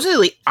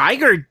supposedly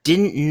Iger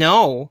didn't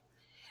know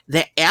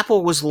that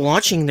Apple was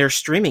launching their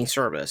streaming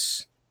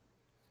service.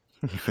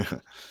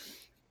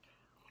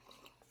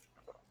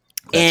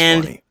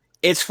 And funny.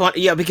 It's fun,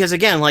 yeah, because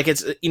again, like,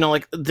 it's, you know,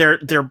 like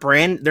their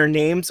brand, their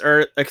names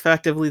are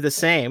effectively the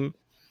same,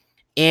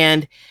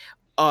 and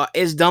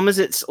as dumb as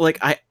it's like,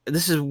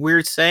 this is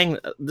weird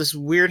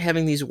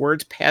having these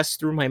words pass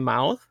through my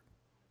mouth.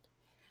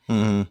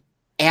 Mm-hmm.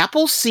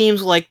 Apple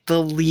seems like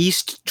the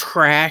least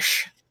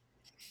trash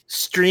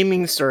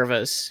streaming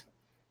service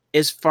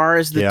as far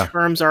as the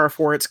terms are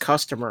for its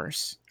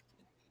customers.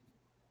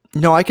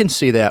 No, I can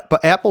see that,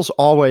 but Apple's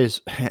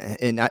always,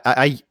 and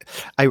I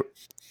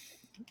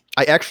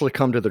actually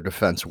come to their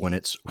defense when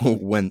it's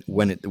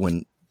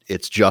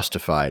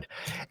justified.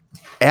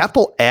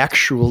 Apple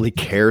actually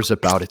cares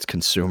about its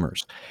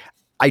consumers.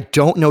 I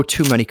don't know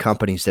too many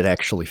companies that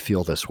actually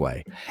feel this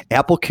way.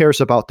 Apple cares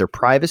about their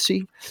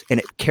privacy and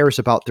it cares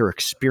about their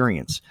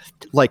experience.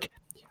 Like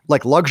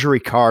luxury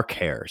car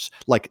cares.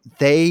 Like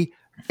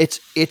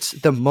it's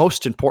the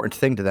most important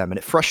thing to them, and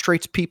it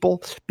frustrates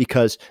people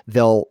because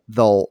they'll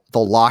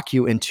lock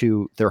you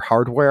into their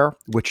hardware,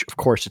 which of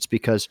course it's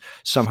because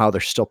somehow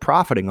they're still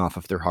profiting off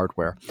of their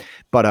hardware.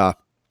 But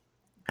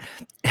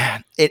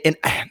and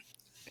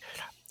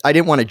I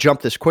didn't want to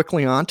jump this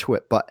quickly onto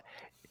it, but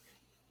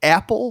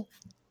Apple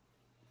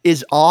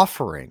is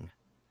offering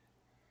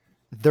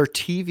their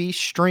TV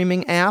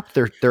streaming app,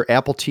 their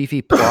Apple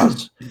TV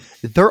Plus.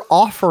 They're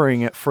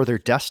offering it for their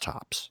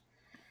desktops.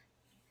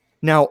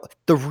 Now,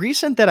 the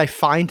reason that I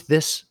find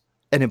this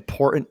an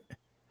important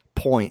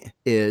point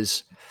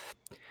is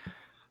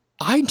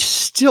I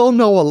still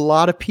know a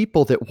lot of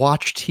people that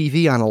watch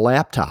TV on a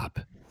laptop.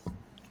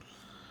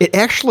 It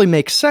actually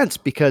makes sense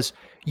because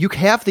you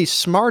have these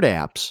smart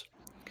apps,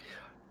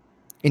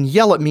 and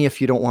yell at me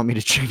if you don't want me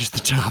to change the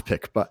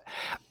topic, but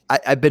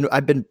I've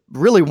been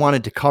really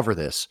wanted to cover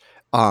this.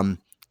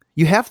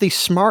 You have these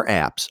smart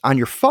apps on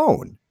your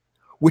phone,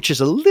 which is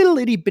a little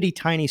itty bitty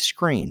tiny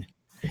screen,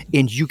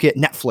 and you get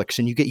Netflix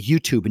and you get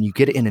YouTube and you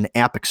get it in an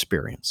app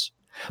experience.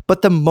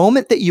 But the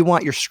moment that you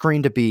want your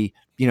screen to be,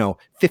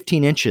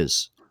 15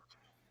 inches,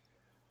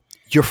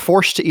 you're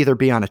forced to either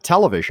be on a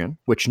television,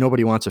 which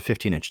nobody wants a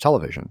 15-inch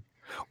television,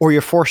 or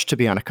you're forced to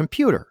be on a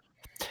computer.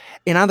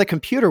 And on the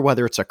computer,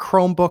 whether it's a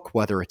Chromebook,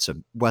 whether it's a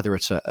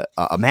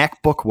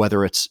MacBook,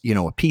 whether it's, a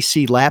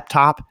PC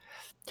laptop,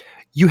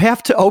 you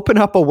have to open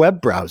up a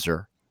web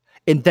browser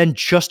and then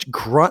just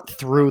grunt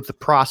through the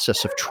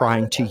process of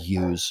trying to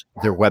use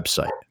their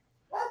website.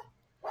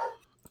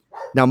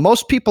 Now,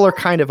 most people are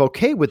kind of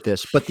okay with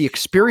this, but the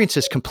experience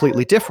is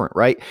completely different,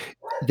 right?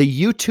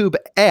 The YouTube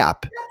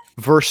app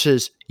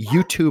versus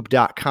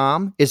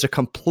youtube.com is a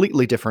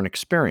completely different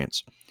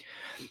experience.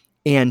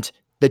 And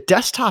the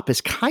desktop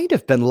has kind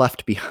of been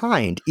left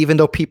behind, even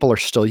though people are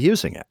still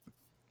using it.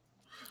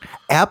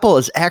 Apple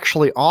is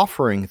actually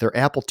offering their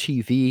Apple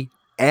TV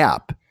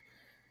app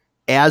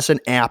as an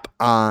app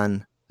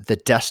on the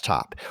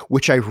desktop,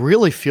 which I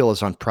really feel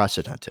is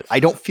unprecedented. I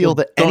don't feel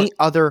that any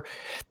other,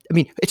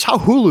 it's how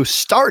Hulu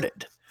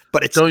started,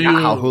 but it's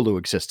not how Hulu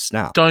exists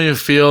now. Don't you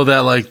feel that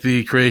like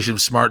the creation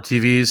of smart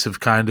TVs have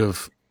kind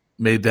of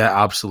made that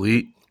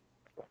obsolete?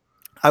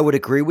 I would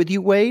agree with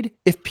you, Wade,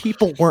 if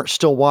people weren't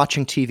still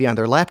watching TV on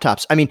their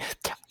laptops.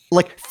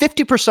 Like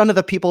 50% of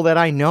the people that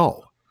I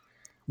know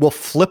will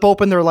flip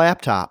open their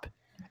laptop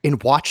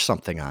and watch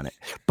something on it,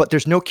 but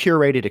there's no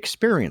curated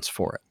experience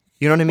for it.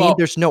 You know what I mean? Well,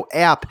 there's no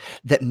app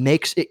that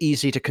makes it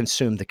easy to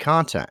consume the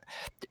content.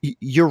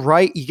 You're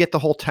right. You get the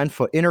whole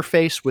 10-foot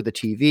interface with the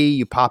TV.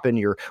 You pop in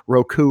your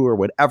Roku or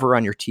whatever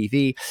on your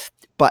TV.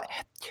 But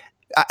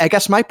I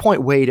guess my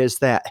point, Wade, is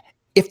that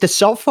if the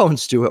cell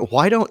phones do it,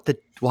 why don't the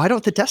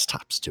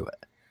desktops do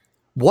it?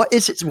 What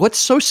is it? What's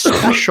so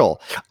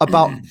special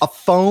about a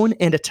phone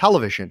and a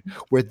television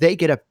where they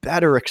get a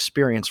better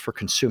experience for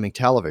consuming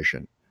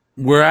television?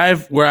 Where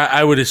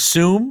I would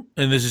assume,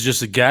 and this is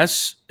just a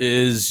guess,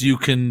 is you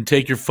can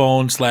take your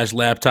phone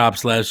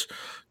 /laptop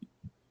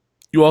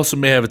you also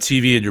may have a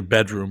TV in your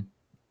bedroom.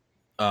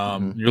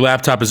 Your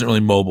laptop isn't really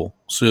mobile,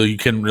 So you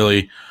can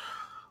really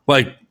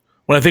like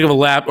when I think of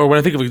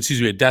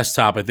a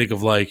desktop, I think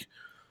of like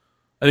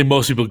I think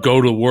most people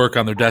go to work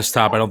on their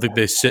desktop. I don't think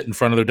they sit in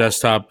front of their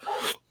desktop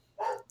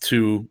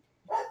to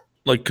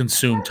like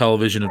consume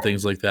television and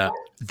things like that.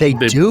 They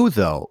do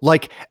though.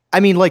 Like, I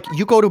mean, like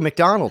you go to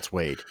McDonald's,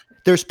 Wade.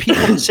 There's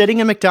people sitting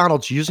in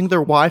McDonald's using their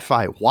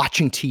Wi-Fi,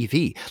 watching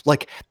TV.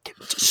 Like,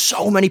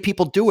 so many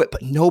people do it,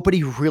 but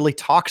nobody really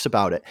talks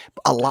about it.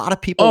 A lot of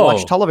people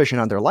watch television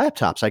on their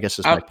laptops, I guess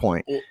is my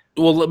point.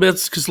 Well,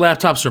 that's because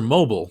laptops are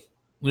mobile.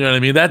 You know what I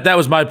mean? That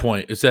was my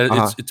point. It's that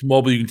it's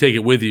mobile. You can take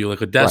it with you,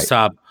 like a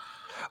desktop.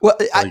 Right.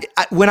 Well,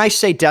 when I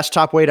say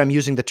desktop, Wade, I'm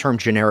using the term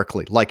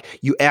generically. Like,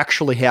 you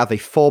actually have a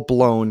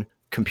full-blown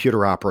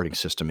computer operating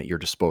system at your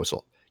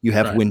disposal. You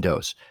have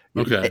Windows.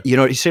 Okay.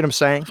 You see what I'm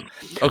saying?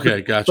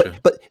 Okay, gotcha.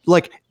 But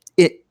like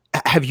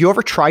have you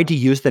ever tried to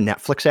use the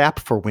Netflix app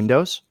for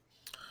Windows?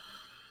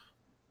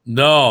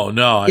 No.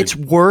 It's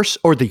worse.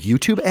 Or the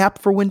YouTube app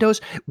for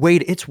Windows?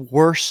 Wade, it's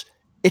worse.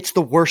 It's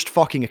the worst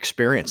fucking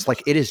experience.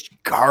 Like, it is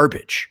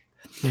garbage.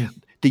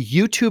 The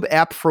YouTube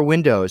app for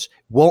Windows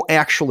won't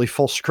actually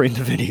full screen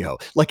the video.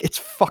 Like, it's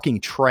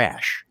fucking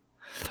trash.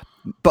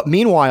 But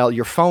meanwhile,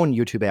 your phone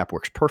YouTube app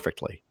works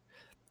perfectly.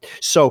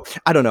 So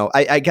I don't know.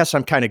 I guess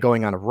I'm kind of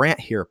going on a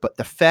rant here, but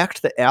the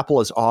fact that Apple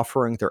is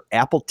offering their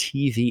Apple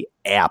TV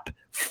app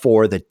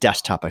for the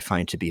desktop, I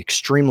find to be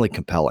extremely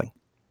compelling.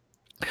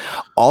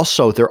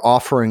 Also, they're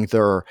offering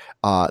their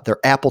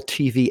Apple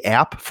TV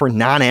app for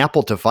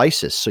non-Apple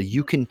devices. So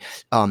you can,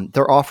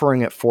 they're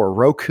offering it for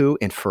Roku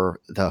and for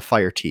the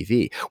Fire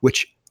TV,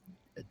 which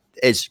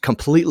is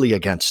completely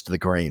against the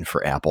grain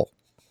for Apple.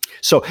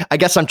 So I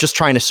guess I'm just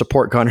trying to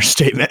support Gunner's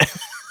statement.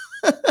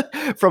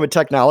 From a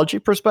technology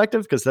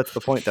perspective, because that's the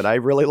point that I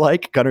really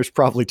like. Gunner's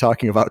probably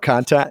talking about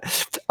content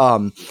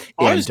and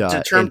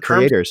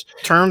creators.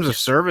 Terms of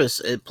service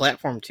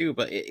platform too,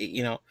 but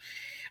I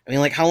mean,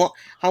 like how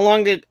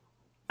long did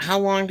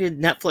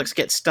Netflix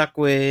get stuck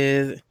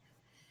with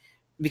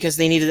because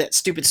they needed that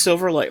stupid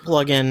Silverlight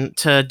plugin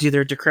to do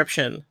their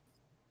decryption?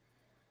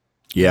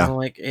 Yeah,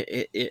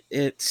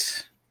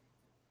 it's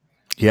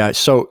yeah.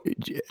 So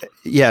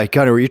yeah,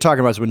 Gunner, what you're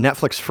talking about is when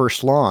Netflix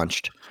first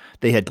launched,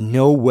 they had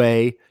no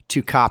way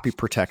to copy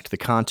protect the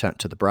content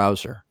to the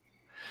browser.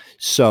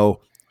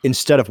 So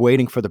instead of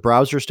waiting for the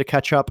browsers to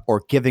catch up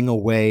or giving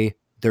away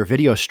their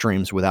video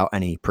streams without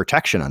any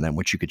protection on them,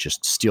 which you could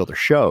just steal their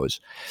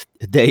shows,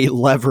 they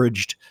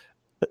leveraged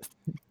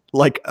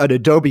like an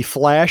Adobe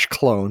Flash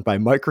clone by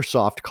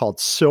Microsoft called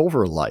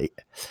Silverlight,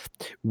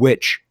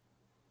 which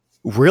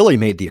really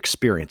made the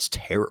experience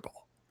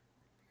terrible.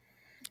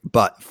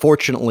 But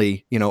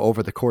fortunately,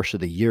 over the course of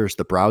the years,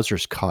 the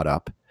browsers caught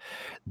up.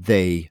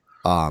 The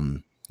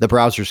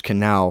browsers can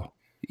now,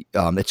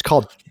 it's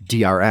called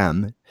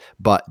DRM,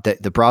 but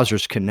the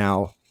browsers can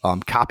now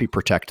copy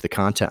protect the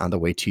content on the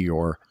way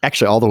to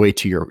all the way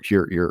to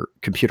your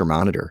computer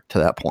monitor to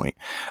that point.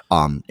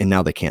 And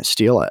now they can't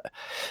steal it.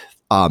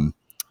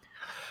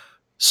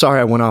 Sorry,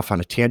 I went off on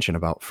a tangent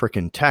about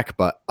freaking tech,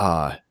 but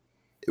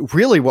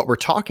really what we're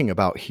talking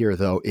about here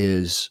though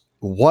is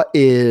what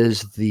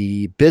is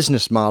the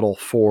business model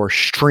for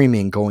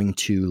streaming going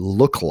to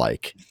look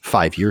like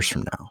 5 years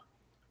from now?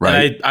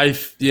 Right.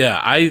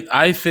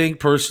 I think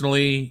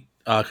personally,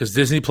 because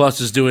Disney Plus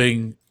is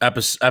doing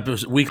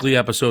weekly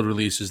episode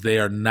releases, they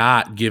are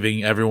not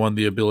giving everyone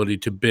the ability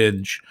to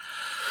binge,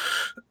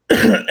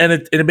 and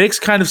it makes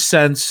kind of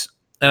sense.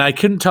 And I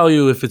couldn't tell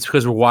you if it's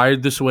because we're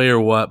wired this way or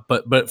what,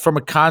 but from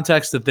a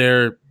context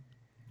that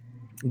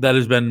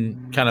has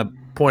been kind of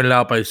pointed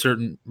out by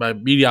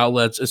media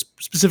outlets,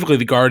 specifically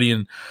the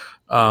Guardian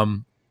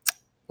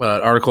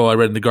article I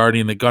read in the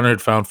Guardian that Gunnar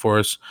had found for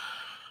us.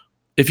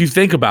 If you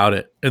think about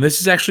it, and this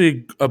is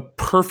actually a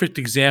perfect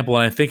example,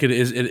 and I think it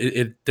is,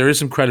 there is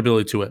some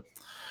credibility to it.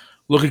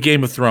 Look at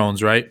Game of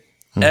Thrones, right?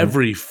 Mm-hmm.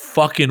 Every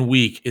fucking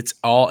week, it's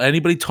all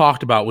anybody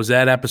talked about was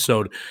that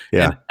episode.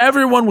 Yeah. And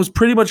everyone was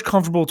pretty much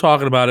comfortable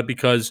talking about it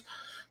because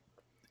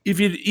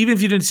even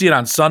if you didn't see it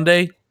on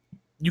Sunday,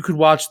 you could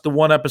watch the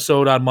one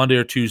episode on Monday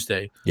or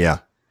Tuesday. Yeah.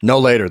 No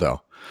later,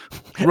 though.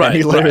 Right.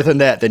 Any later than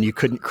that, then you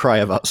couldn't cry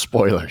about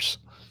spoilers.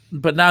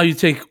 But now you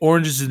take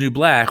Orange is the New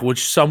Black,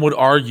 which some would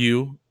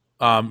argue,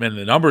 and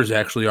the numbers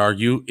actually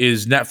argue,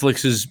 is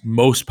Netflix's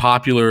most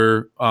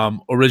popular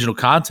original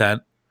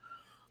content.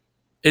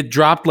 It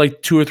dropped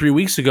like 2 or 3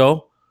 weeks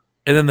ago,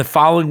 and then the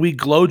following week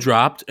Glow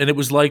dropped, and it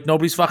was like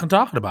nobody's fucking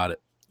talking about it.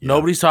 Yeah.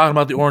 Nobody's talking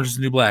about the Orange is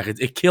the New Black.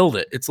 It killed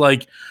it. It's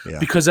like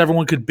because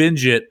everyone could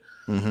binge it,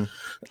 and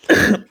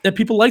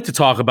people like to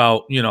talk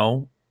about,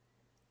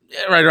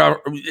 right?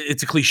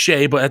 It's a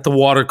cliche, but at the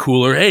water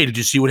cooler, hey, did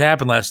you see what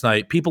happened last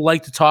night? People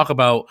like to talk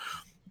about,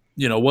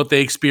 what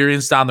they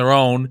experienced on their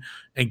own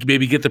and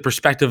maybe get the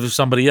perspective of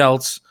somebody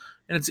else.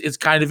 And it's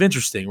kind of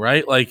interesting,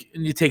 right? Like,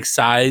 and you take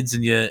sides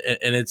and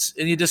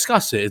you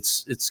discuss it.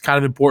 It's kind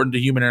of important to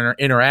human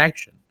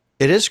interaction.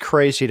 It is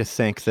crazy to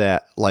think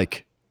that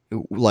like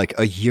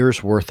a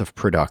year's worth of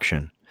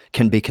production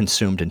can be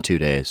consumed in 2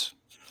 days.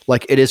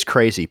 Like, it is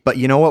crazy. But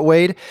you know what,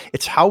 Wade?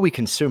 It's how we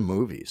consume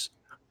movies.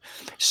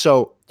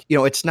 So,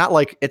 it's not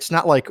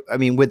like I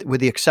mean, with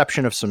the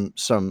exception of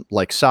some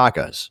like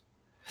sagas,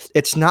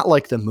 it's not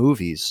like the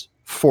movies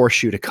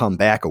force you to come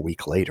back a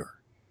week later.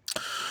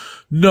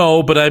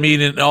 No, but I mean,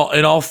 in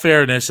all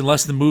fairness,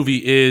 unless the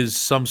movie is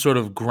some sort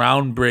of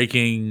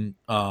groundbreaking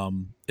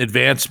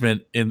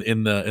advancement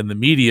in the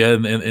media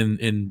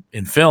and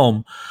in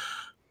film,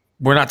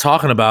 we're not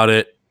talking about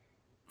it.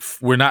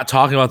 We're not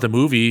talking about the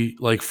movie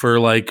like for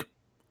like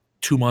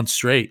 2 months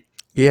straight.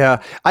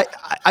 Yeah,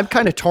 I'm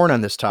kind of torn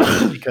on this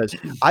topic because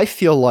I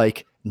feel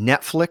like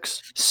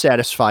Netflix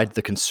satisfied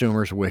the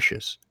consumer's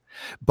wishes,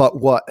 but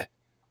what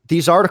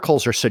these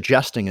articles are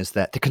suggesting is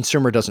that the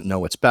consumer doesn't know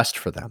what's best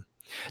for them,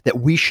 that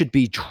we should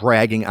be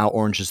dragging out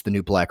Orange is the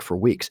New Black for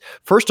weeks.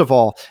 First of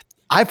all,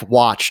 I've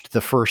watched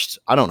the first,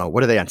 I don't know,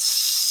 what are they on,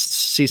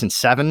 season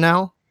 7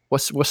 now?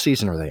 What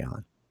season are they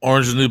on?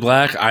 Orange is the New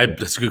Black?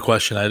 That's a good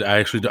question.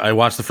 I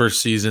watched the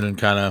first season and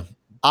kind of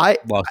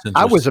lost interest.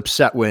 I was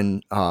upset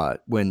when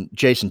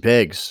Jason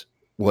Biggs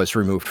was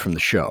removed from the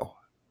show.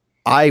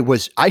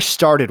 I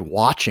started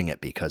watching it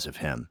because of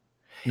him.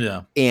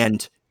 Yeah.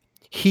 And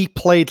he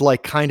played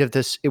like kind of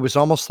this, it was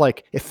almost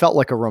like, it felt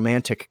like a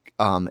romantic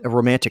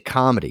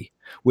comedy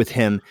with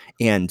him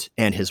and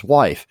his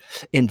wife.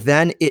 And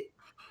then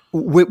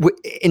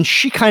and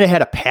she kind of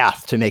had a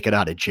path to make it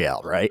out of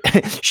jail, right?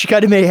 She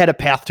kind of had a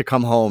path to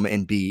come home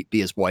and be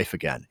his wife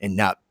again and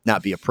not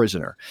be a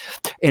prisoner.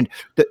 And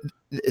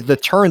the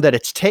turn that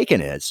it's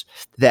taken is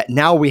that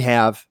now we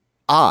have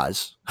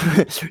Oz,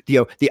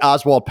 the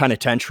Oswald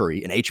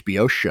Penitentiary, an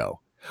HBO show.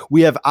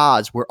 We have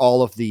Oz where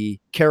all of the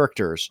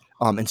characters,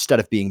 instead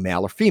of being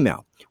male or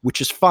female, which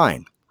is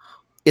fine.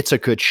 It's a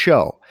good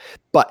show,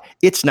 but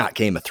it's not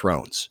Game of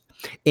Thrones.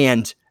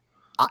 And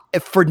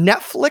for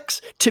Netflix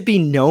to be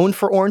known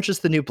for Orange is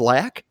the New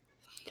Black,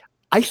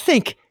 I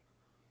think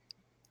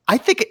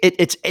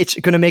it's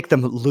going to make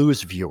them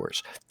lose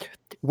viewers.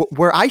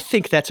 Where I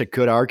think that's a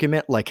good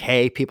argument, like,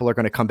 hey, people are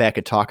going to come back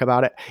and talk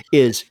about it,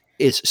 is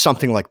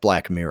something like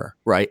Black Mirror,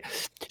 right?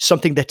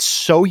 Something that's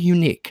so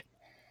unique.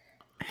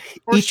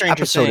 Or Each Stranger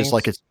episode Things. is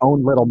like its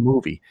own little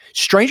movie.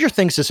 Stranger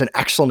Things is an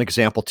excellent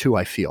example too.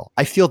 I feel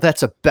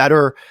that's a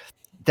better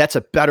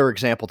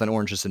example than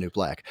Orange is the New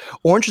Black.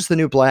 Orange is the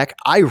New Black,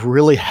 I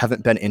really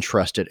haven't been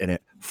interested in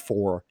it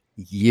for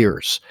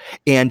years.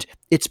 And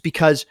it's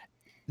because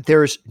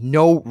there's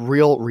no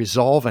real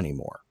resolve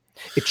anymore.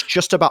 It's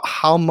just about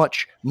how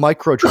much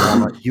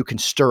microdrama you can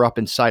stir up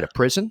inside a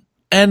prison.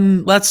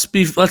 And let's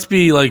be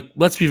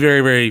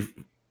very, very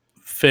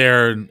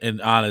fair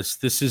and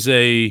honest. This is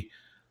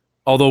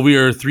although we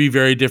are three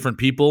very different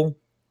people,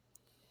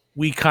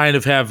 we kind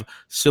of have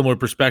similar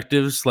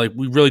perspectives. Like,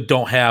 we really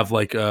don't have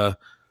like a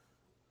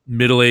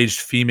middle-aged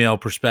female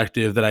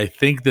perspective that I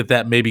think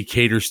that maybe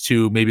caters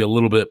to maybe a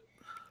little bit.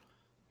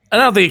 I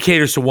don't think it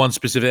caters to one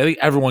specific. I think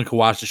everyone can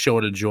watch the show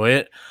and enjoy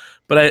it,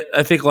 but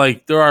I think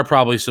like there are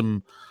probably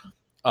some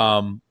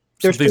things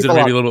that are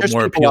maybe a little bit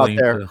more appealing.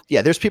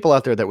 Yeah, there's people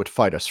out there that would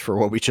fight us for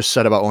what we just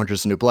said about Orange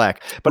is the New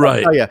Black. But Right.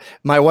 I'll tell you,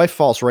 my wife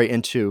falls right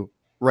into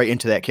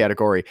that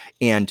category,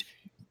 and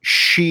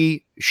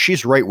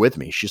she's right with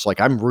me. She's like,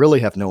 I'm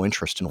really have no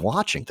interest in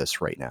watching this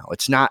right now.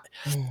 It's not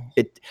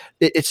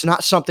it's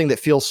not something that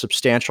feels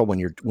substantial when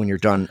you're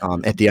done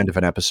at the end of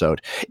an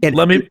episode.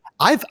 And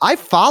I've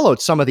followed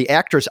some of the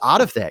actors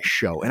out of that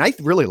show, and I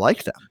really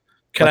like them.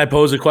 Can I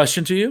pose a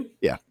question to you?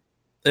 Yeah.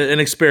 An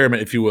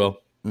experiment, if you will.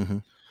 Mm-hmm.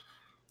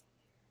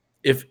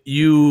 If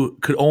you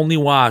could only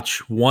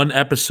watch one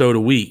episode a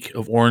week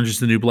of Orange is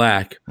the New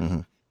Black, mm-hmm.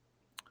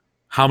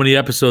 how many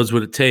episodes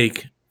would it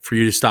take for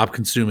you to stop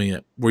consuming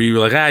it? Where you were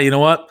like, you know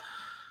what?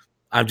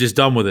 I'm just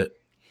done with it.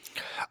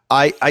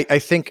 I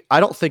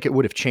don't think it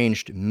would have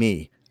changed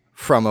me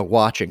from a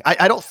watching.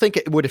 I don't think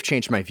it would have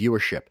changed my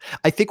viewership.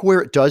 I think where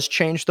it does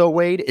change though,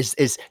 Wade,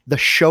 is the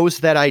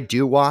shows that I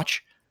do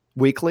watch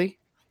weekly,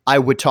 I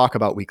would talk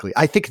about weekly.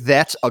 I think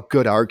that's a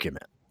good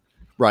argument,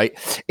 right?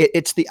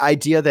 It's the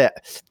idea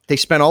that they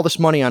spent all this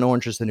money on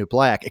Orange is the New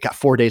Black. It got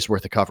 4 days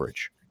worth of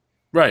coverage.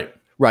 Right.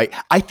 Right.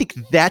 I think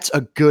that's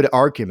a good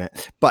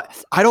argument,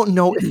 but I don't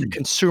know if the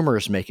consumer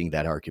is making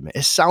that argument.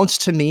 It sounds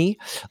to me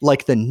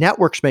like the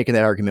network's making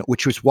that argument,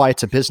 which is why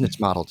it's a business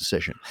model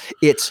decision.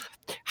 It's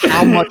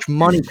how much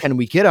money can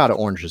we get out of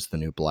Orange is the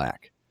New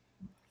Black?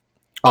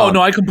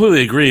 No, I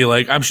completely agree.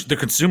 Like, I'm the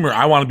consumer,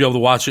 I want to be able to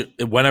watch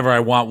it whenever I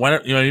want.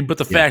 Whenever, you know what I mean? But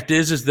the fact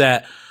is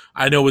that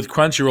I know with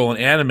Crunchyroll and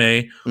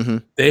anime, mm-hmm.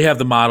 they have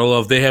the model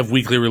of they have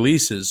weekly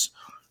releases.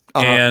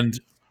 And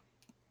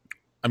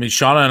I mean,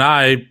 Shauna and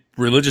I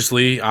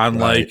religiously on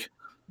like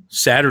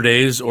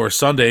Saturdays or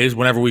Sundays,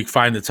 whenever we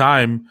find the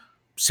time,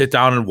 sit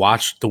down and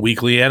watch the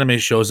weekly anime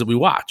shows that we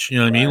watch. You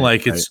know what I mean?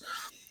 Like it's.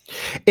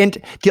 And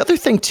the other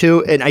thing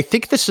too, and I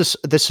think this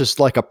is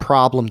like a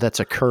problem that's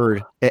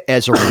occurred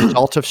as a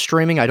result of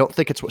streaming. I don't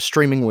think it's what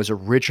streaming was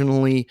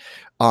originally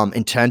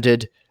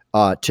intended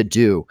to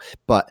do,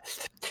 but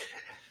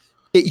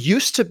it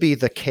used to be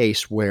the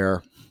case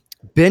where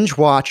binge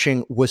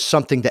watching was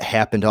something that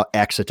happened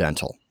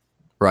accidental,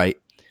 right?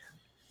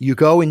 You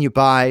go and you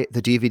buy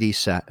the DVD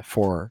set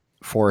for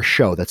for a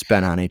show that's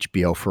been on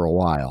HBO for a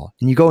while,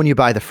 and you go and you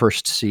buy the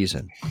first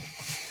season,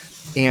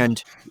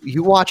 and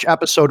you watch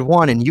episode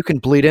 1, and you can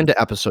bleed into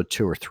episode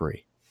 2 or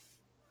 3.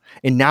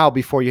 And now,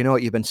 before you know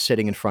it, you've been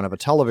sitting in front of a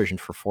television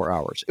for 4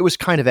 hours. It was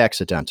kind of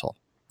accidental,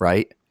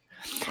 right?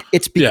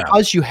 It's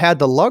because you had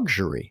the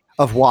luxury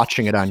of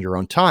watching it on your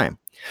own time.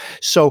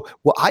 So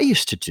what I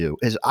used to do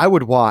is I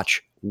would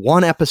watch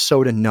 1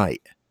 episode a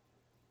night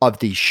of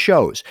these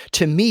shows.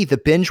 To me, the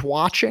binge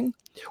watching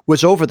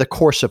was over the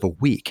course of a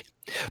week.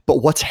 But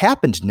what's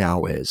happened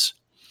now is,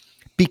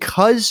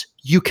 because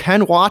you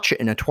can watch it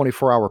in a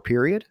 24-hour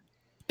period,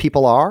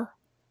 people are,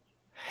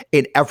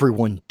 and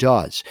everyone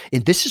does.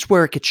 And this is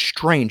where it gets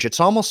strange. It's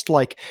almost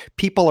like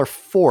people are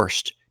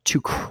forced to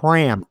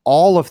cram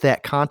all of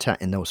that content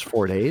in those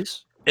 4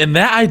 days. And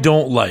that I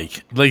don't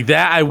like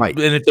that. Right.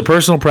 And it's a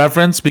personal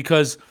preference,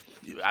 because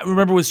I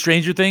remember with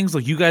Stranger Things,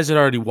 like, you guys had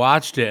already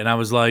watched it, and I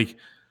was like,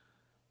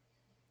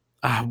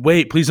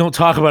 wait, please don't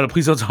talk about it.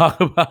 Please don't talk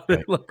about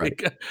it. Right.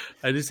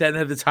 I just hadn't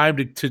had the time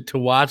to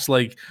watch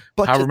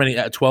But however many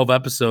 12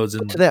 episodes.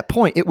 And to that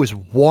point, it was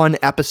 1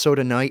 episode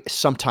a night,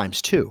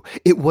 sometimes 2.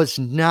 It was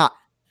not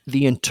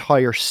the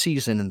entire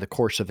season in the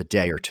course of a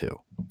day or 2.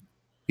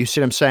 You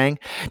see what I'm saying?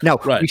 Now,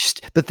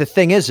 Right. but the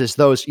thing is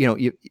those,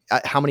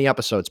 how many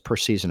episodes per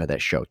season of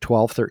that show?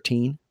 12,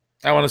 13?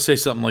 I want to say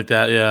something like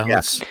that.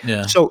 Yeah.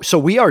 Yeah. So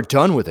we are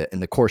done with it in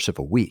the course of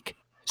a week.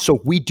 So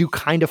we do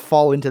kind of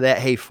fall into that,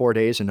 hey, 4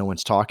 days and no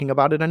one's talking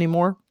about it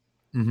anymore.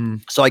 Mm-hmm.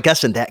 So I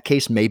guess in that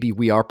case, maybe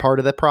we are part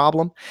of the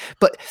problem.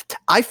 But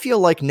I feel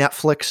like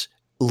Netflix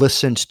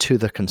listened to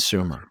the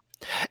consumer.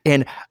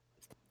 And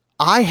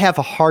I have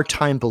a hard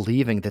time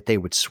believing that they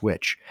would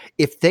switch.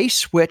 If they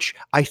switch,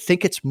 I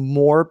think it's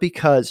more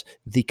because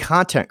the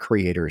content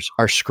creators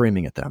are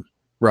screaming at them,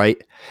 right?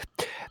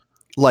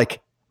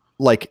 Like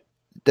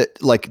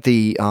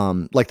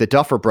the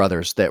Duffer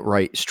Brothers that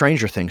write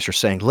Stranger Things are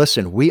saying,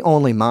 listen, we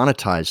only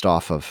monetized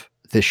off of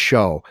this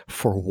show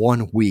for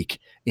 1 week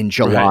in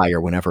July or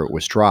whenever it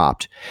was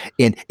dropped.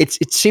 And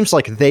it seems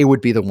like they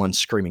would be the ones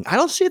screaming. I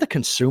don't see the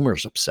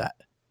consumers upset.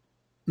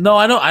 No,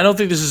 I don't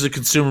think this is a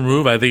consumer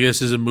move. I think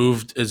this is a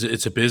move.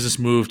 It's a business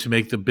move to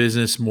make the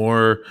business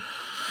more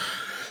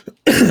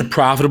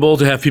profitable,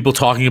 to have people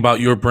talking about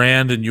your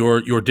brand and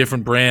your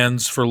different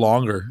brands for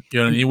longer. You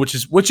know what I mean?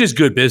 Which is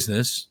good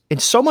business.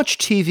 And so much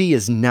TV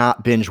is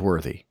not binge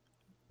worthy,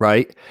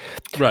 right?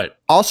 Right.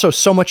 Also,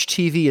 so much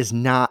TV is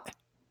not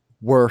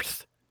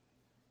worth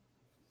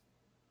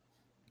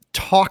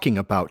talking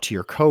about to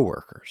your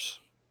coworkers,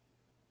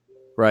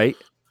 right?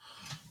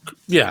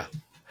 Yeah.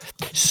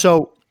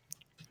 So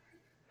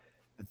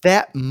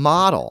that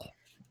model,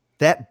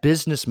 that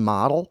business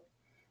model,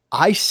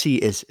 I see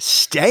as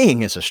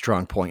staying as a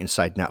strong point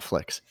inside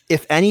Netflix.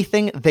 If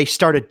anything, they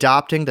start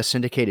adopting the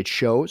syndicated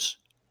shows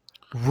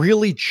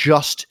really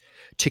just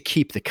to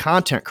keep the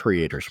content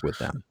creators with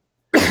them.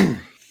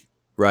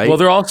 Right? Well,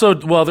 they're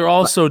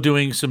also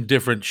doing some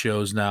different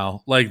shows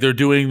now. Like, they're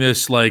doing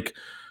this like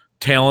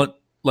talent,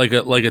 like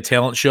a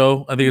talent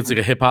show. I think it's like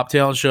a hip hop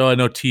talent show. I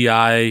know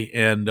T.I.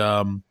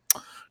 and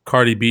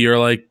Cardi B are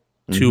like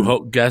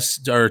two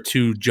guests or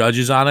 2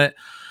 judges on it,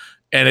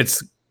 and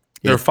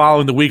they're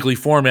following the weekly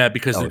format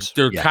because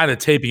they're kind of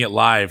taping it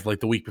live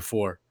like the week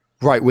before.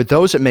 Right. With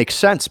those, it makes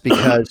sense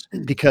because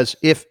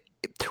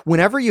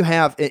whenever you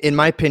have, in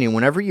my opinion,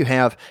 whenever you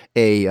have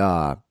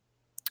a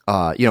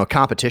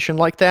competition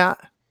like that,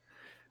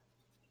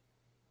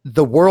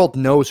 the world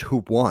knows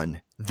who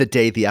won the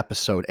day the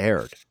episode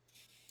aired.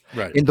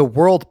 Right. And the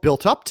world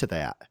built up to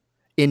that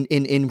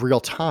in real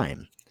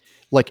time.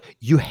 Like,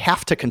 you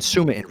have to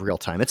consume it in real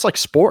time. It's like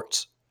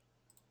sports.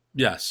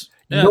 Yes.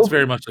 Yeah, it's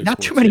very much like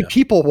not sports, too many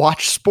people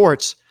watch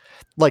sports.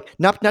 Like,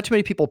 not too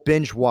many people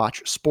binge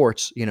watch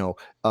sports,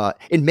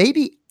 and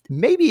maybe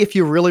if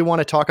you really want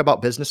to talk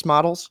about business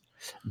models,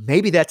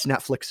 maybe that's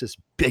Netflix's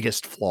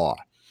biggest flaw,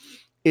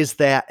 is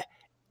that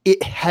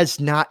it has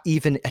not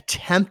even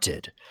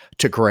attempted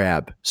to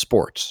grab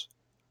sports.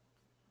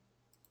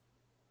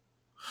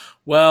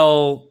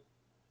 Well,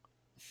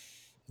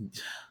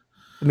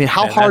 I mean,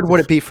 how hard would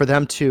it be for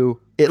them to,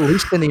 at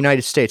least in the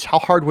United States, how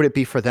hard would it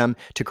be for them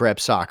to grab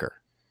soccer?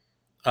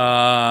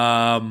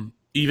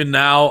 Even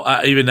now,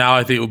 I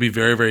think it would be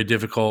very, very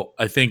difficult.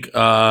 I think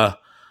because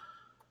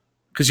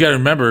you got to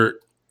remember,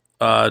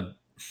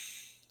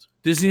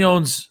 Disney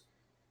owns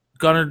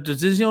Gunner. Does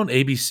Disney own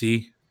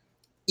ABC?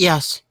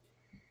 Yes.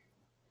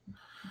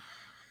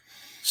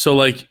 So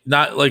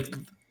not like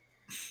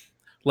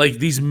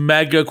these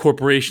mega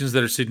corporations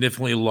that are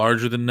significantly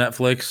larger than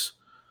Netflix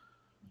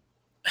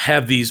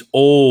have these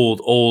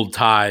old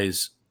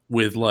ties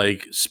with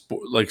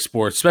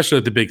sports, especially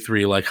like the big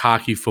 3, like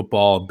hockey,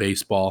 football, and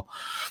baseball.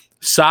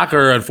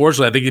 Soccer,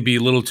 unfortunately, I think it'd be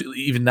a little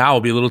even now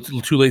it'll be a little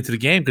too late to the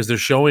game, because they're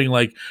showing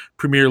like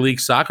Premier League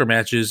soccer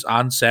matches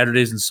on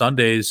Saturdays and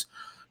Sundays,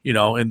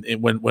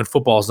 and when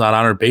football's not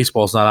on or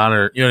baseball's not on,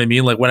 or you know what I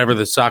mean, like whenever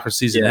the soccer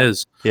season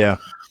is. Yeah.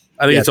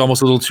 I think it's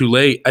almost a little too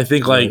late. I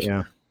think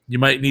you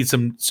might need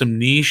some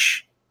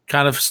niche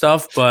kind of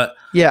stuff, but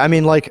yeah, I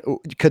mean, like,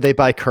 could they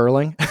buy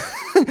curling?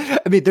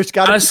 I mean, there's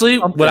got to Honestly,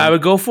 be what I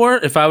would go for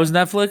if I was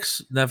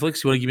Netflix, you want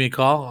to give me a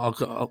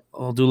call?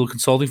 I'll do a little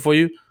consulting for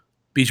you.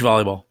 Beach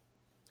volleyball.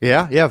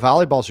 Yeah,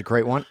 volleyball's a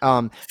great one.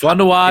 Fun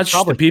to watch. The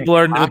probably people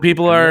think hockey,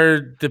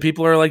 the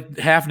people are like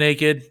half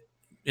naked,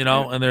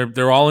 and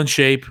they're all in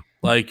shape.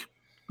 Like,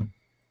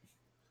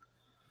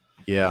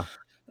 yeah.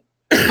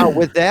 Now,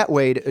 with that,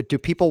 Wade, do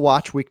people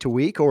watch week to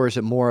week, or is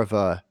it more of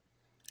a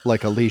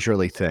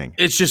leisurely thing?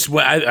 it's just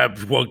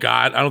well,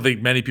 God, I don't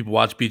think many people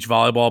watch beach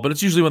volleyball, but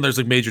it's usually when there's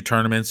like major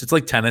tournaments. It's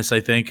like tennis,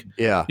 I think.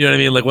 Yeah. You know what I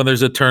mean? Like when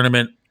there's a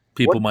tournament,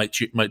 people might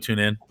tune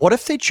in. What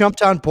if they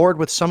jumped on board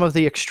with some of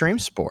the extreme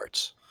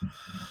sports?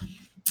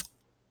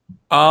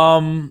 I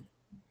mean,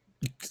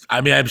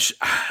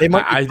 They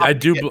might I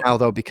do now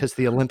though, because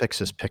the Olympics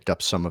has picked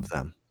up some of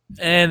them.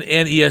 and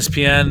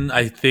ESPN,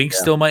 I think,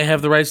 still might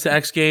have the rights to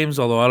X Games,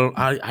 although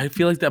I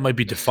feel like that might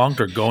be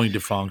defunct or going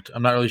defunct.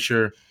 I'm not really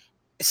sure.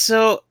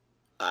 So,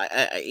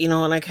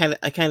 and I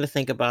kind of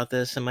think about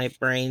this, and my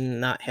brain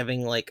not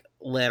having like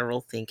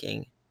lateral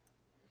thinking.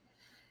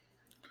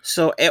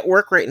 So at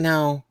work right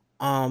now,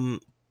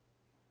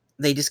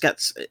 they just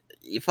got,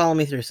 you follow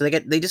me through. So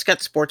they just got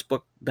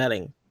sportsbook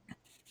betting,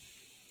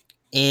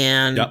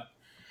 and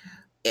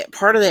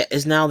part of that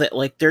is now that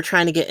like they're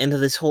trying to get into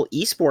this whole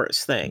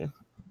esports thing.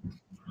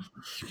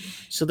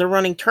 So they're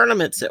running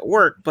tournaments at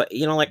work, but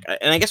and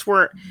I guess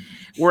we're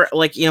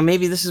like,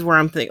 maybe this is where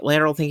I'm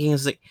lateral thinking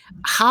is like,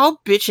 how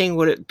bitching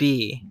would it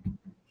be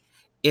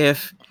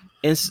if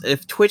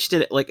Twitch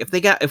did it, like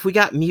if we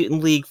got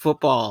Mutant League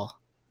football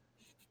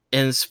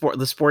and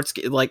the sports,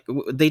 like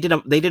they did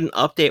an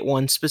update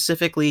one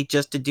specifically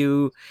just to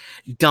do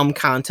dumb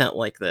content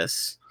like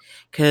this,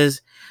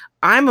 because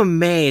I'm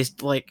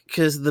amazed, like,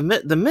 because the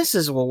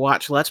missus will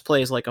watch Let's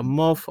Plays like a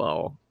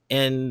mofo,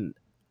 and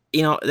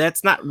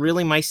that's not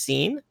really my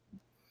scene.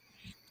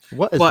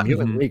 What is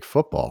Mutant League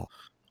football?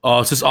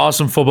 Oh, it's this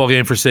awesome football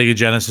game for Sega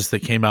Genesis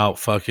that came out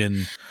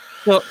fucking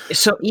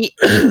so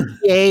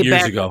EA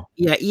years ago.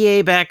 Yeah,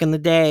 EA back in the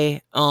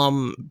day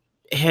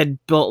had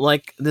built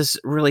like this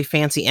really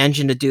fancy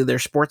engine to do their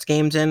sports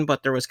games in,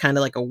 but there was kind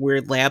of like a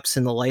weird lapse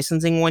in the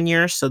licensing one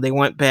year, so they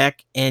went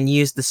back and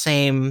used the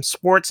same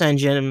sports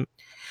engine,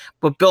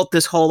 but built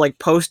this whole like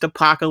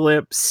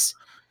post-apocalypse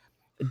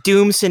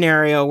Doom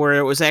scenario where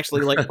it was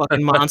actually like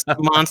fucking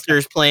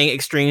monsters playing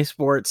extreme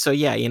sports. So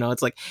yeah,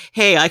 it's like,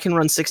 hey, I can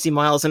run 60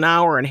 miles an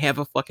hour and have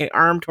a fucking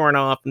arm torn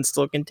off and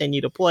still continue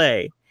to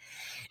play.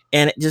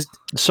 And it just...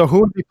 So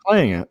who would be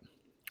playing it?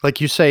 Like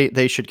you say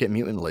they should get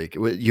Mutant League.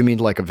 You mean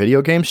like a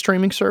video game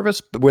streaming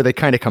service where they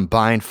kind of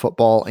combine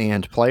football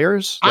and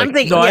players? I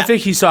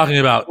think he's talking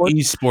about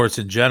esports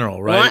in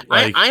general, right?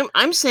 Well,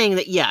 I'm saying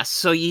that yes.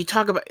 So you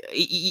talk about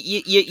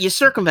you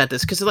circumvent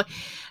this because like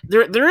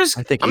there is.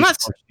 I think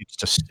esports needs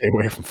to stay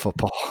away from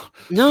football.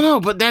 No,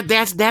 but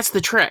that's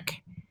the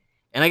trick.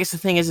 And I guess the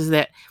thing is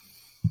that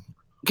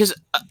because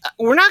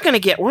we're not gonna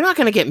get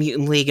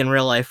Mutant League in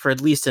real life for at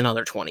least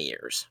another 20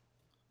 years.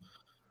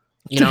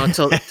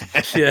 Until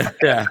yeah.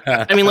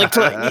 I mean, like,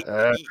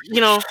 because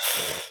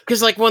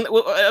like when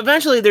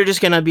eventually they're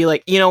just gonna be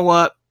like, you know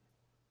what,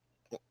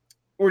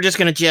 we're just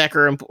gonna jack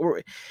her, and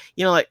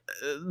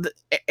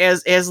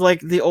as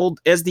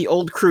the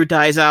old crew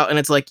dies out, and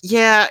it's like,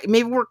 yeah,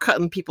 maybe we're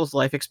cutting people's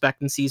life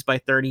expectancies by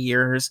 30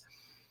 years.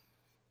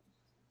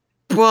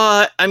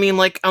 But I mean,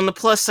 like on the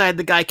plus side,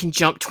 the guy can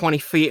jump 20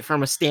 feet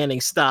from a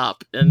standing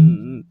stop,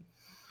 and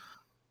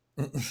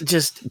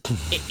just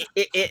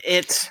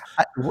it's.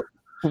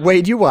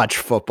 Wade, you watch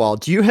football.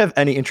 Do you have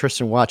any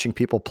interest in watching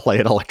people play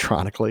it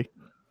electronically?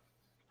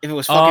 If it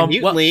was fucking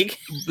Mutant League.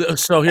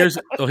 So here's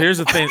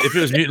the thing. If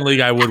it was Mutant League,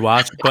 I would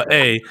watch. But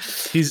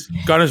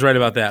Gunner's right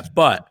about that.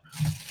 But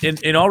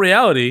in all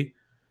reality,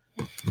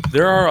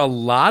 there are a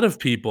lot of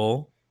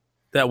people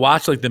that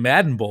watch like the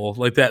Madden Bowl,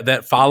 like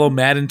that follow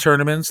Madden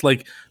tournaments.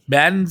 Like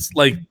Madden's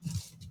like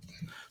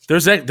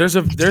there's a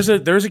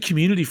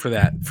community for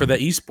that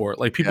esport.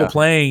 Like people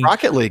playing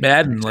Rocket League,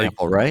 Madden,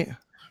 example, like right?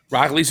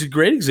 Rocket League's a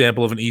great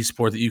example of an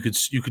esport that you could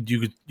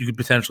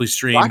potentially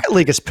stream. Rocket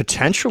League is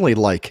potentially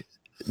like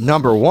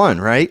number one,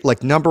 right?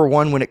 Like number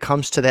one when it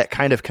comes to that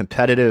kind of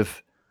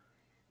competitive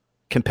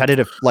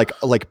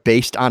like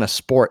based on a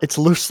sport. It's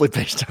loosely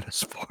based on a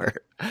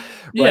sport. Right?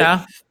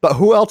 Yeah. But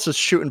who else is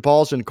shooting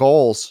balls and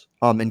goals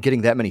and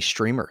getting that many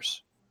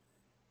streamers?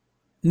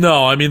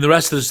 No, I mean the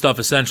rest of the stuff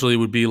essentially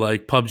would be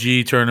like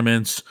PUBG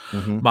tournaments,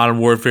 Modern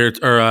Warfare,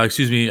 or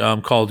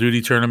Call of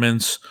Duty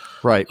tournaments.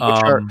 Right,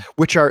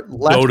 which are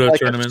less Dota like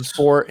tournaments. A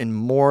sport and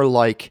more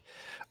like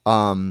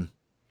a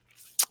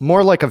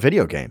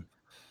video game.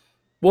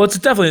 Well, it's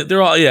definitely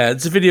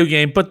it's a video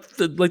game, but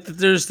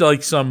there's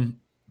definitely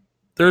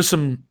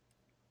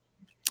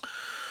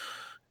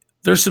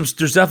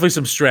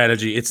some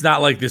strategy. It's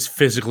not like this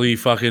physically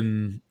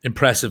fucking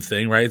impressive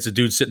thing, right? It's a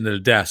dude sitting at a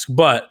desk.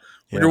 But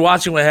when you're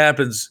watching what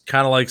happens,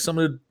 kind of like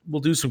somebody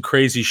will do some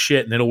crazy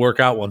shit and it'll work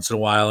out once in a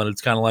while, and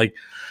it's kind of like,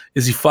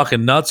 is he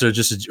fucking nuts or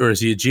is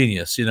he a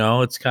genius? You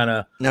know, it's kind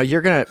of. Now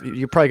you're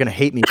probably gonna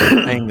hate me for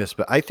saying this,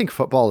 but I think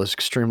football is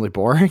extremely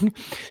boring.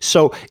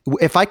 So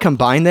if I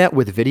combine that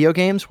with video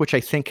games, which I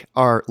think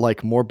are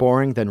like more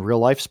boring than real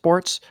life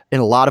sports in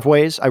a lot of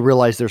ways, I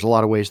realize there's a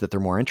lot of ways that they're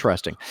more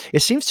interesting.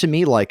 It seems to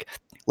me like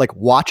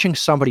watching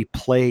somebody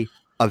play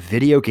a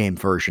video game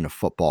version of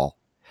football.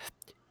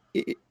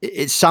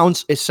 It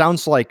sounds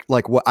like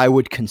what I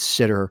would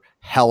consider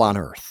hell on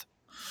earth.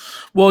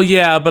 Well,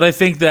 yeah, but I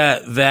think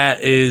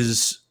that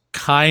is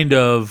kind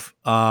of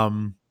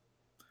I'm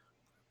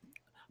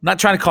not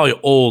trying to call you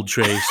old,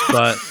 Trace,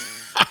 but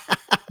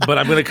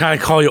I'm going to kind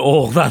of call you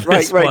old on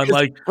this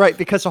one. Right,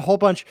 because a whole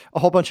bunch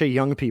of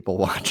young people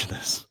watch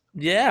this.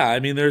 Yeah, I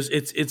mean,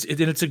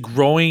 it's a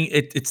growing.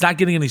 It's not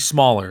getting any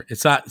smaller.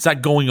 It's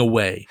not going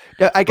away.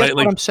 I guess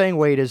what I'm saying,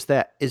 Wade, is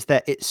that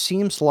it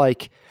seems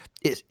like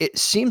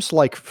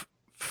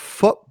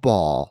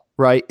football,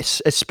 right?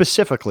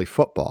 Specifically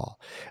football.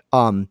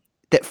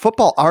 That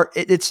football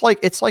it's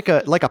like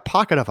a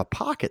pocket of a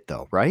pocket,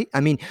 though, right?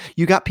 I mean,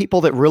 you got people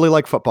that really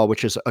like football,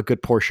 which is a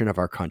good portion of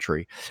our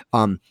country.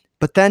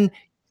 But then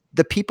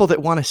the people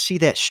that want to see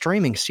that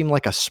streaming seem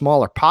like a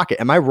smaller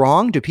pocket. Am I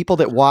wrong? Do people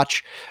that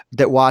watch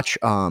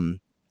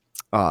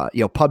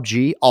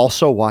PUBG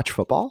also watch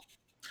football?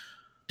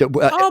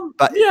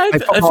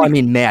 I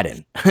mean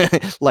Madden.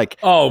 Like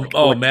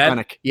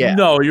Madden. Yeah.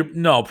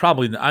 No,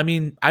 probably not. I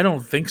mean, I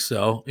don't think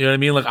so. You know what I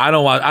mean? Like I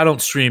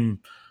don't stream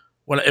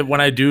when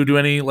I do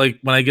any, like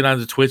when I get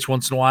onto Twitch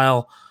once in a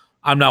while.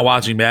 I'm not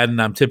watching Madden.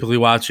 I'm typically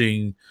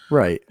watching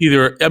I'm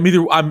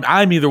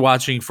either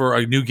watching for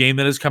a new game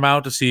that has come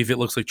out to see if it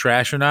looks like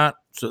trash or not,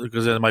 so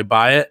because then I might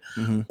buy it,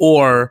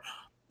 or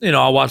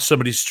I'll watch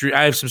somebody stream.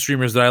 I have some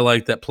streamers that I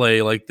like that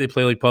play like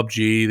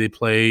PUBG. They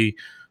play.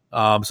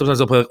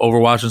 Sometimes I'll play like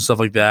Overwatch and stuff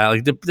like that,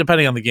 like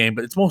depending on the game.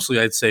 But it's mostly,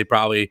 I'd say,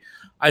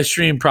 I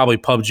stream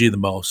PUBG the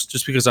most,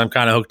 just because I'm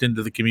kind of hooked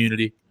into the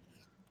community.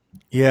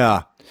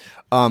 Yeah.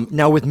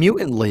 Now with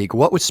Mutant League,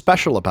 what was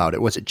special about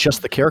it? Was it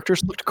just the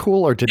characters looked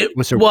cool, or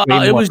was there? Well,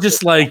 it was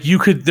just like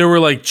there were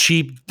like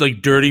cheap,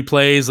 like dirty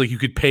plays. Like you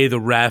could pay the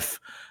ref,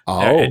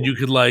 and you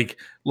could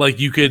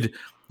you could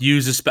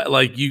use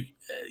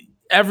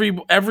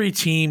every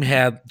team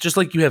had, just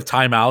like you have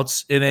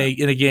timeouts in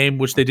a game,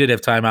 which they did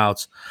have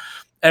timeouts.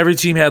 Every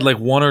team had like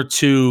one or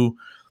two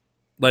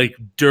like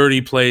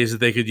dirty plays that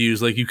they could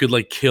use. Like you could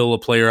like kill a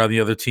player on the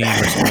other team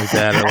or something like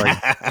that. Or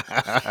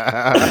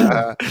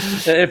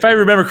like, if I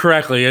remember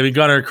correctly, I mean,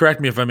 Gunnar,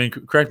 correct me if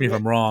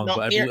I'm wrong,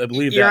 but I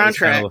believe you're that on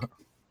track.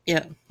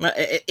 Yeah,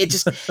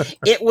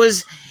 it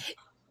was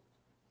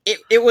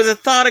a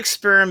thought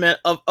experiment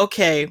of,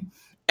 okay,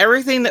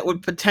 everything that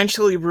would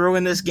potentially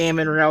ruin this game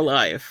in real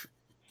life,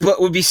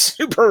 but would be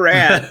super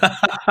rad.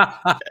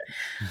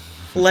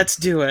 Let's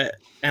do it.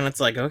 And it's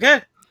like,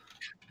 okay,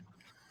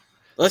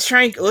 let's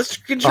try and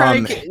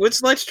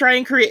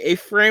create a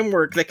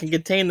framework that can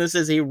contain this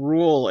as a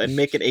rule and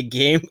make it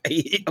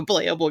a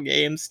playable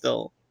game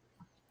still.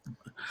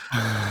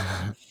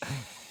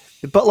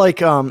 But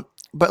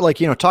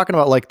talking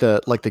about like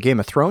the Game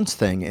of Thrones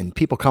thing and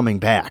people coming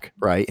back,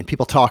 right? And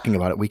people talking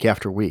about it week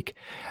after week.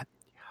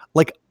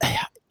 Like,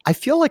 I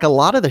feel like a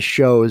lot of the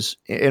shows,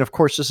 and of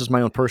course this is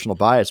my own personal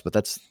bias, but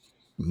that's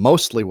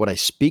mostly what I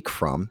speak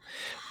from.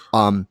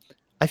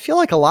 I feel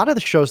like a lot of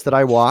the shows that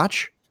I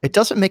watch, it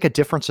doesn't make a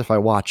difference if I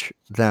watch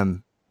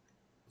them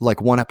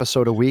like one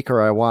episode a week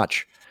or I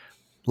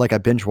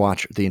binge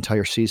watch the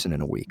entire season in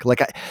a week.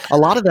 Like a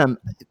lot of them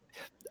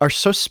are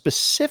so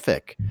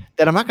specific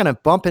that I'm not going to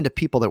bump into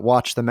people that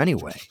watch them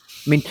anyway.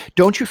 I mean,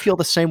 don't you feel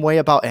the same way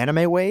about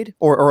anime, Wade?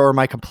 Or am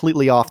I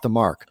completely off the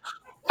mark?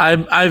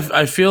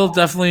 I feel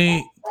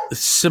definitely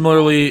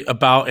similarly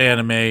about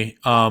anime.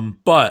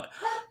 But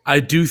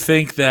I do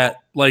think that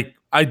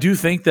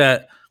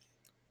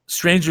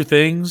Stranger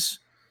Things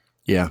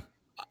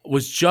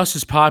was just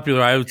as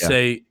popular, I would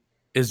say,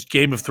 as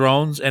Game of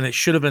Thrones, and it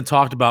should have been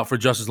talked about for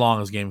just as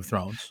long as Game of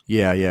Thrones.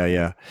 Yeah.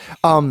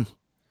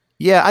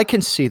 I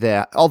can see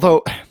that.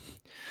 Although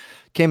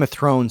Game of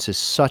Thrones is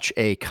such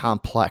a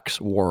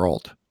complex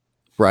world,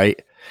 right?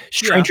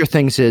 Stranger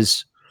Things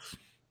is,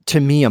 to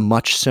me, a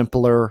much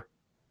simpler.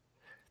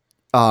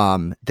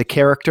 The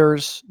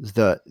characters,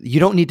 you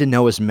don't need to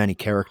know as many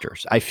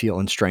characters, I feel,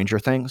 in Stranger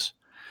Things.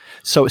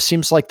 So it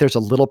seems like there's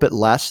a little bit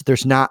less.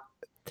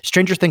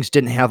 Stranger Things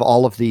didn't have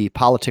all of the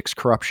politics,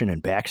 corruption,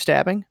 and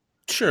backstabbing.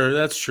 Sure,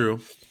 that's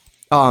true.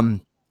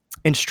 And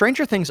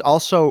Stranger Things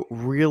also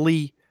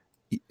really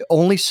you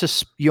only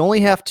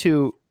have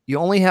to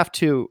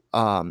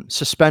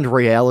suspend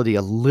reality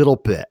a little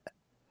bit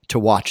to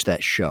watch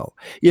that show.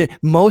 Yeah,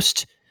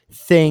 most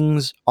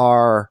things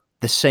are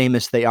the same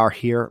as they are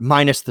here,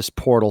 minus this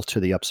portal to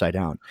the Upside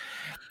Down.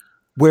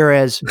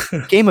 Whereas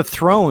Game of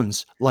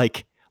Thrones,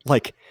 like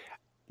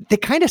they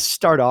kind of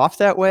start off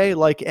that way,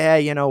 like,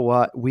 you know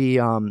what? We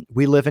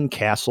live in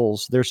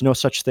castles. There's no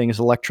such thing as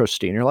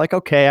electricity. And you're like,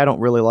 okay, I don't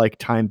really like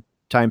time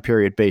time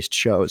period based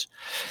shows.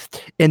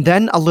 And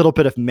then a little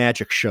bit of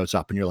magic shows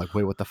up and you're like,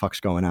 wait, what the fuck's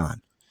going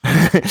on?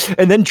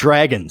 And then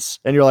dragons.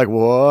 And you're like,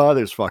 whoa,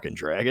 there's fucking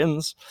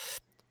dragons.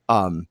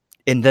 And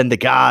then the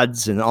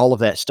gods and all of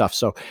that stuff.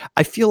 So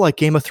I feel like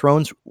Game of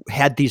Thrones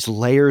had these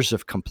layers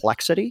of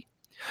complexity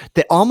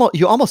that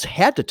you almost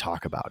had to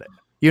talk about it.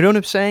 You know what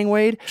I'm saying,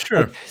 Wade?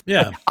 Sure.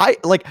 Yeah.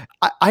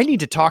 I need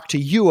to talk to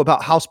you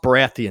about House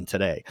Baratheon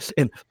today.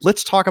 And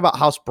let's talk about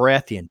House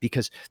Baratheon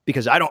because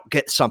I don't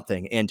get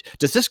something. And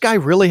does this guy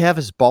really have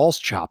his balls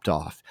chopped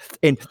off?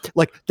 And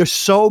like there's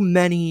so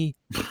many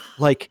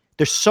things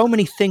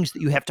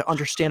that you have to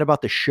understand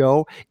about the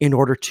show in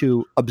order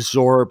to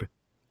absorb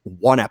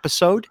one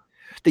episode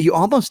that you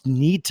almost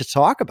need to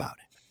talk about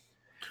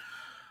it.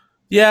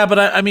 Yeah, but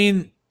I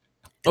mean,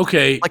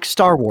 okay. Like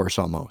Star Wars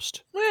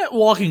almost.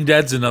 Walking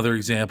Dead's another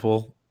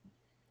example,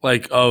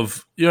 like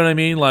of, you know what I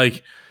mean?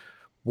 Like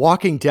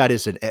Walking Dead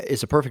is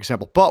a perfect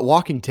example, but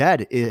Walking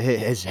Dead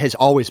has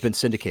always been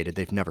syndicated.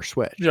 They've never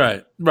switched.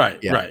 Right.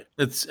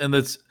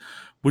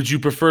 Would you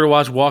prefer to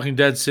watch Walking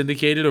Dead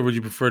syndicated or would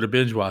you prefer to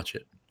binge watch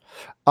it?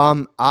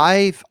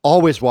 I've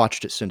always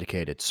watched it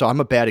syndicated, so I'm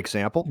a bad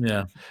example.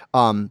 Yeah.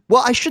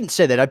 Well, I shouldn't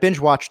say that. I binge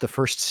watched the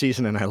first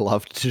season and I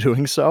loved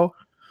doing so.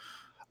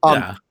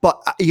 Yeah.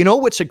 But you know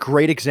what's a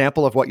great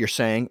example of what you're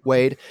saying,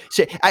 Wade?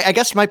 See, I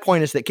guess my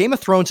point is that Game of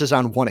Thrones is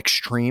on one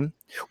extreme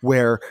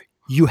where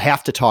you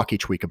have to talk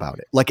each week about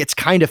it. Like it's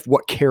kind of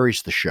what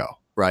carries the show,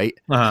 right?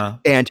 Uh-huh.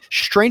 And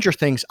Stranger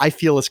Things, I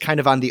feel, is kind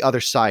of on the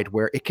other side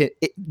where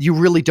you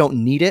really don't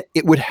need it.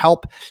 It would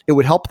help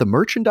the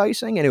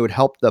merchandising and it would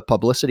help the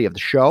publicity of the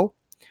show.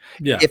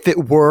 Yeah. If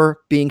it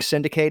were being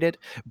syndicated,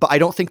 but I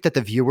don't think that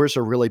the viewers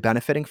are really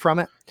benefiting from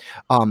it.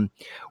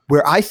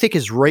 Where I think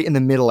is right in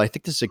the middle. I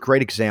think this is a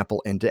great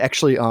example. And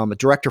actually, a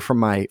director from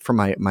my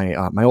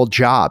old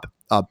job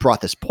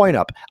brought this point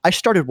up. I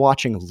started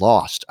watching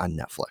Lost on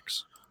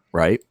Netflix,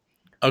 right?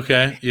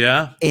 Okay.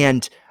 Yeah.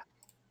 And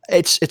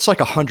it's like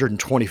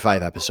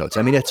 125 episodes.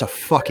 I mean, it's a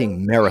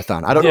fucking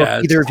marathon. I don't know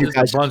if either of you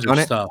guys have done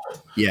it. Stuff.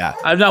 Yeah,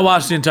 I've not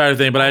watched the entire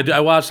thing, but I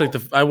watched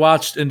I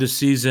watched into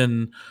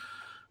season.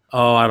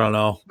 Oh, I don't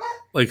know,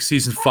 like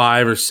season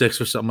 5 or 6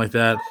 or something like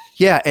that.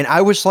 Yeah, and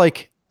I was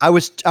like,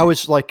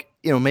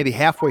 maybe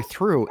halfway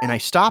through, and I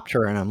stopped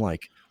her, and I'm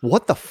like,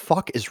 "What the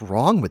fuck is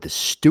wrong with this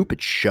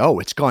stupid show?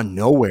 It's gone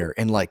nowhere."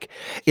 And like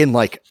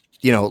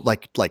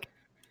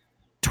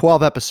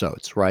 12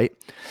 episodes, right?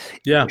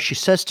 Yeah. What she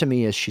says to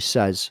me is, she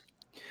says,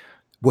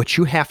 "What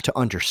you have to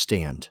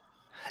understand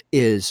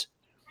is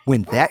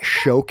when that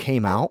show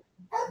came out,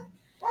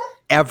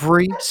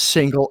 every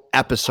single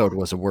episode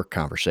was a work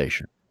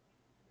conversation."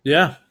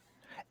 Yeah.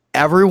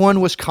 Everyone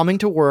was coming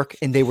to work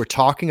and they were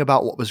talking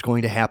about what was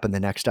going to happen the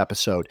next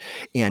episode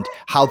and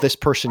how this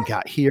person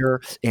got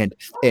here and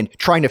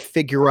trying to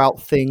figure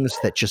out things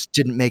that just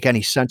didn't make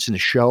any sense in the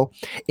show.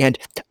 And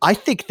I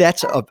think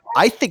that's a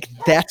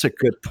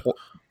good point.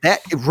 That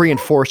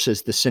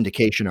reinforces the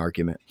syndication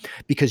argument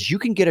because you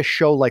can get a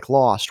show like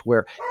Lost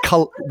where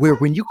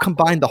when you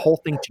combine the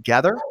whole thing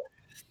together,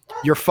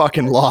 you're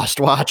fucking lost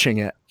watching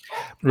it.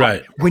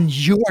 Right. When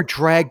you are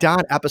dragged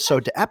on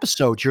episode to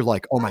episode, you're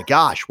like, oh my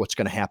gosh, what's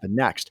going to happen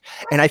next?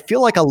 And I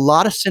feel like a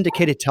lot of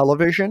syndicated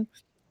television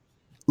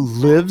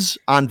lives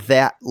on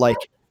that, like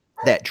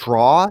that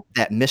draw,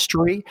 that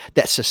mystery,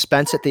 that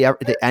suspense at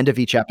the end of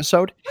each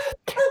episode.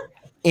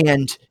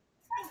 And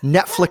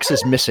Netflix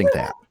is missing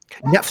that.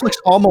 Netflix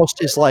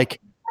almost is like,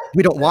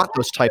 we don't want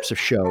those types of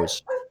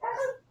shows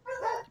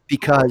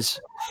because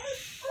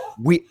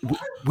we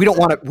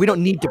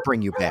don't need to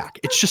bring you back.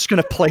 It's just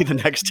going to play the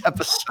next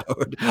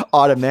episode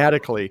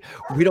automatically.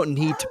 We don't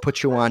need to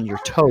put you on your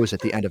toes at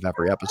the end of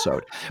every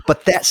episode.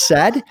 But that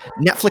said,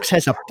 Netflix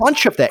has a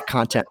bunch of that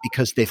content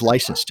because they've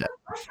licensed it.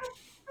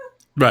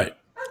 Right.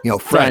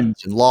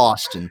 Friends and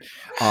Lost and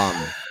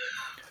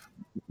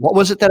what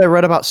was it that I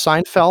read about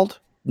Seinfeld?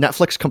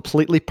 Netflix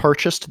completely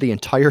purchased the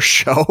entire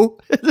show.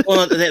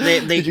 Well,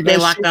 they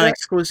locked down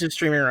exclusive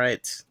streaming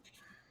rights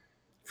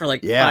for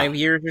 5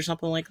 years or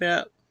something like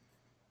that.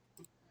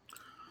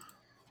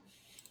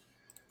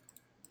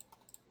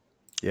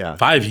 Yeah.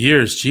 5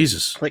 years.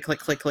 Jesus. Click.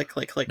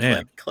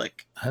 Man,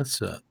 click.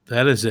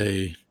 That is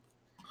a.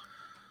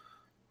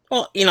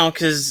 Well,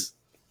 because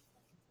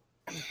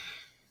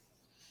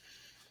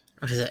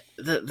what is it?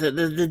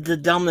 The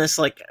dumbness.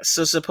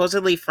 So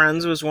supposedly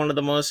Friends was one of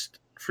the most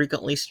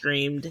frequently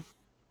streamed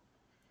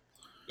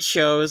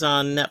shows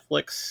on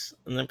Netflix,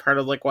 and then part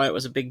of why it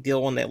was a big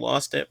deal when they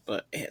lost it.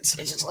 But it's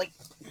just I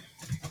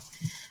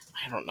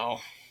don't know.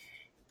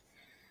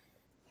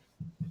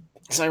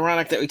 It's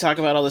ironic that we talk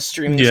about all the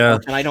streaming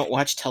stuff and I don't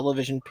watch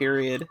television,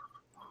 period.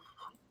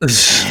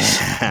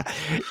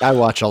 I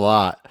watch a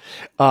lot.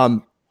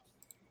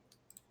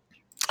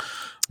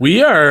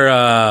 We're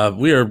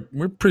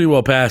pretty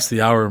well past the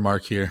hour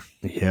mark here.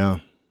 Yeah.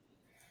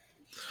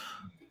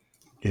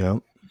 Yeah.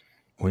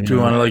 Do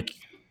you want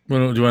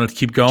to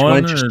keep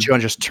going? Do you want to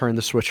just turn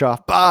the switch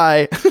off?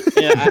 Bye.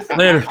 Yeah.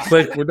 Later.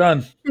 Click. We're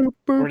done.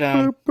 We're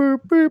done.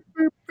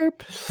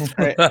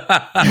 Right.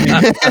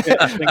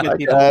 Bye,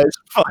 guys.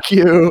 Fuck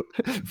you.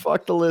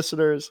 Fuck the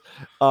listeners.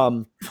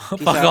 Fuck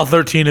all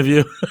 13 of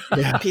you.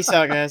 Yeah. Peace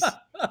out, guys.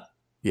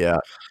 Yeah.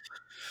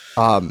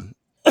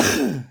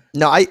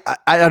 No, I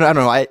don't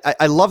know.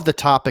 I love the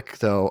topic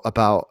though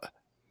about.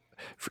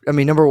 I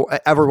mean,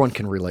 everyone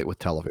can relate with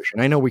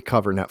television. I know we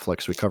cover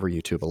Netflix, we cover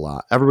YouTube a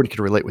lot. Everyone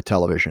can relate with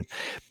television,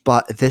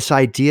 but this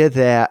idea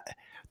that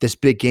this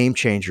big game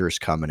changer is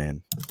coming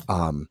in,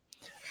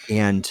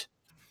 and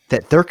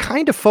that they're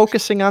kind of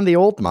focusing on the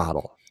old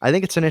model. I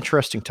think it's an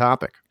interesting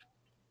topic.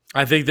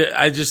 I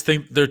just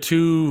think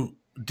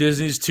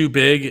Disney's too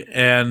big,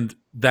 and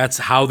that's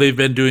how they've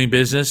been doing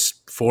business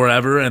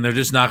forever, and they're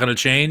just not going to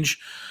change.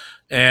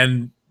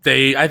 And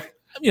they got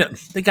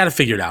to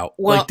figure it out.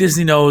 Well, like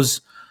Disney knows.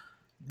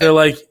 They're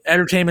like,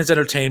 entertainment's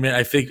entertainment.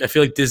 I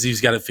feel like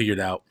Disney's got it figured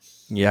out.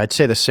 Yeah, I'd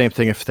say the same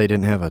thing if they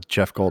didn't have a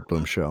Jeff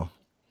Goldblum show.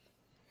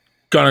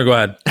 Gunnar, go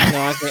ahead.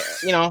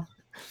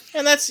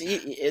 And that's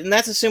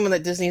assuming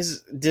that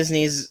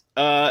Disney's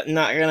not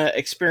gonna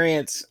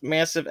experience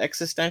massive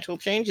existential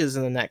changes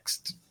in the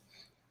next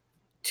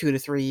 2 to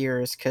 3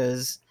 years,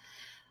 because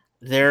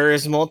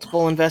there's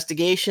multiple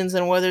investigations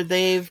on whether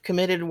they've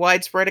committed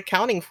widespread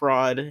accounting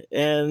fraud,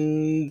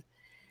 and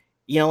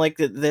no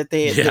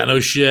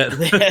shit.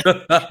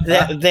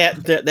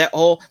 that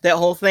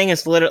whole thing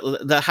is literally,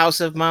 the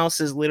House of Mouse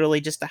is literally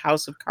just a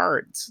house of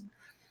cards,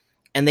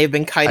 and they've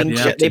been kiting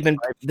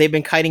they've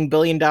been kiting $1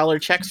 billion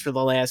checks for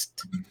the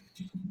last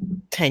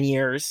 10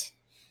 years.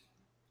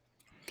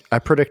 I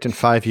predict in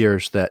 5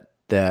 years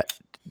that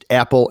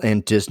Apple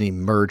and Disney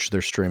merge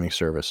their streaming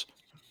service.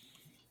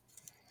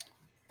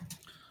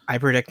 I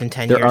predict in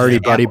 10 They're years.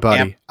 They're already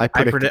buddy. I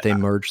predict that they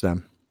merge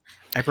them.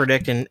 I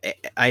predict in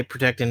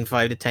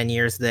 5 to 10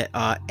 years that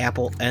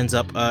Apple ends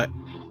up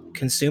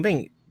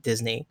consuming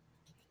Disney.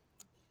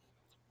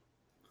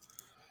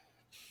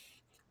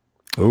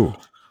 Ooh,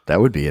 that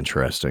would be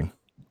interesting.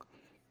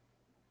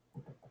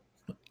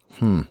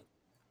 Then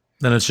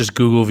it's just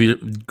Google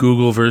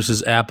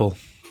versus Apple.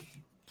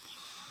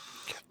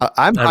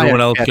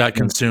 Everyone else got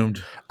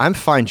consumed. I'm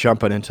fine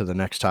jumping into the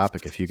next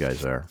topic if you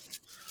guys are.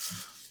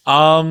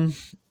 I'm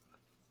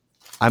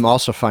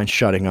also fine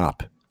shutting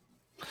up.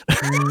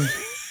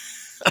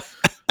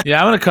 Yeah,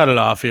 I'm gonna cut it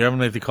off here. I'm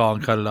gonna make the call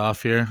and cut it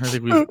off here. I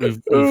think we've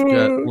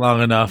got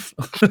long enough.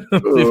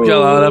 We've got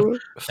long enough,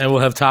 and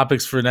we'll have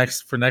topics for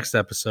next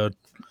episode.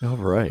 All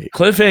right.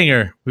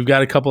 Cliffhanger. We've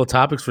got a couple of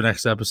topics for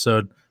next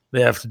episode.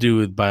 They have to do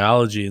with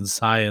biology and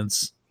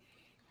science.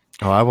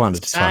 Oh, I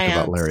wanted to talk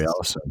about Larry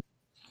Ellison.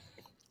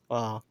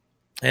 Wow.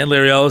 And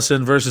Larry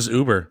Ellison versus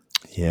Uber.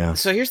 Yeah.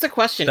 So here's the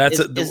question: is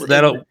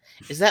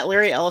that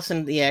Larry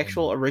Ellison the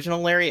actual original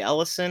Larry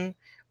Ellison?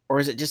 Or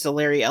is it just a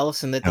Larry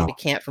Ellison that they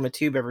decant from a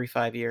tube every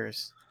 5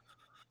 years?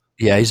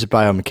 Yeah, he's a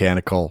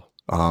biomechanical.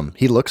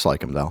 He looks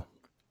like him, though.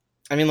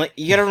 I mean, like,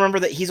 you got to remember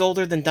that he's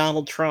older than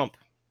Donald Trump.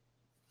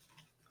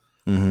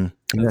 Mm-hmm.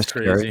 That's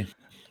crazy. Scary.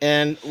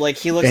 And like,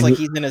 he looks like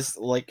he's in his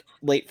like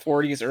late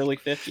 40s, early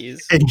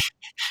 50s.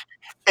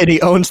 And he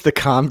owns the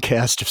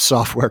Comcast of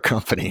software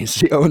companies.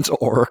 He owns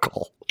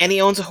Oracle. And he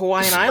owns a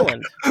Hawaiian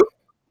island.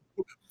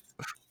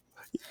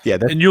 Yeah,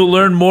 and you'll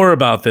learn more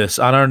about this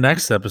on our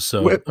next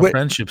episode of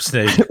Friendship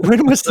Snake.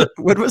 When was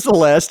the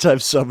last time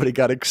somebody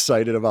got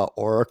excited about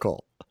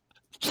Oracle?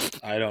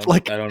 I don't know. I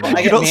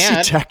get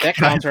mad. That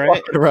counts, right?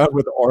 Walking around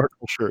with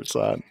Oracle shirts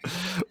on.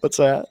 What's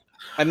that?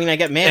 I mean, I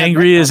get mad.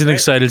 Angry is an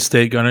excited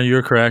state, Gunnar.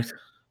 You're correct.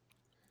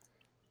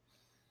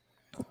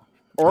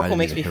 Oracle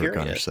makes me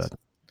furious.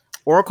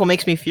 Oracle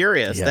makes me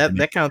furious. Yeah,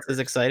 that counts as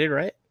excited,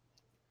 right?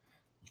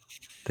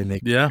 They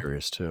make me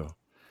furious too.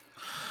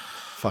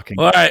 Fucking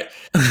all right.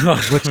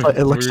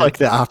 It looks like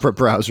the Opera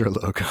browser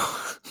logo,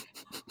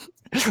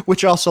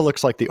 which also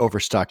looks like the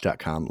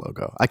Overstock.com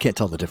logo. I can't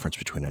tell the difference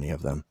between any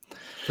of them.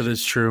 That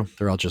is true.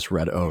 They're all just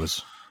red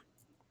O's.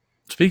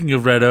 Speaking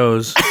of red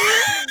O's,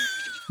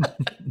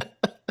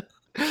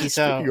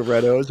 Speaking of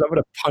red O's, I'm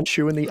going to punch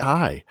you in the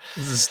eye.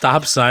 The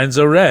stop signs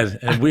are red,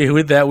 and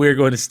with that, we are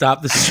going to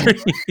stop the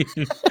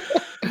stream.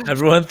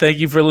 Everyone, thank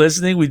you for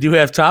listening. We do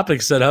have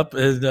topics set up,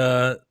 and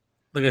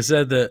like I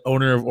said, the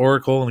owner of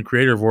Oracle and the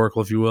creator of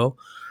Oracle, if you will.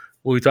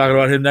 We'll be talking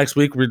about him next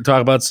week. We're going to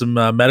talk about some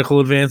medical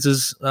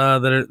advances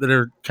that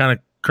are kind of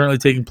currently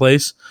taking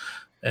place,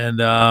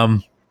 and I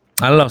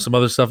don't know, some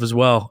other stuff as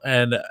well.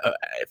 And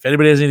if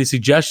anybody has any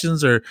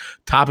suggestions or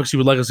topics you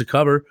would like us to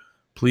cover,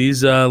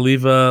 please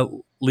leave a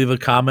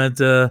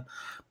comment on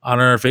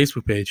our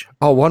Facebook page.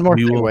 Oh, one more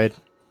thing, Wade.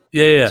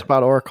 Yeah. It's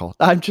about Oracle.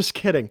 I'm just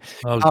kidding.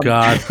 Oh,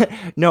 God.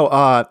 No,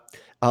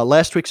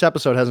 last week's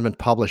episode hasn't been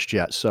published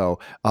yet. So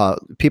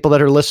people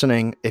that are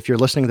listening, if you're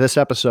listening to this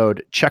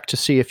episode, check to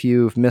see if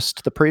you've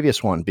missed the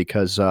previous one,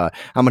 because I'm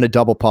going to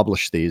double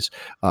publish these.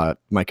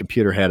 My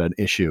computer had an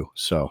issue,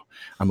 so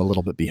I'm a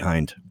little bit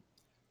behind.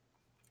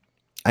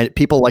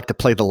 People like to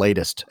play the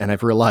latest, and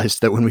I've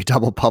realized that when we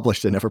double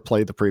publish, they never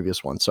play the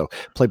previous one. So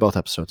play both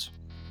episodes.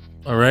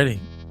 Alrighty.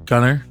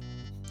 Gunnar,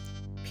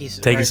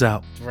 take us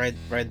out. Ride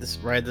the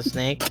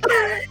snake.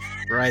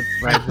 Ride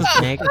the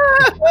snake.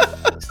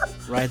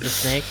 Ride the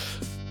snake.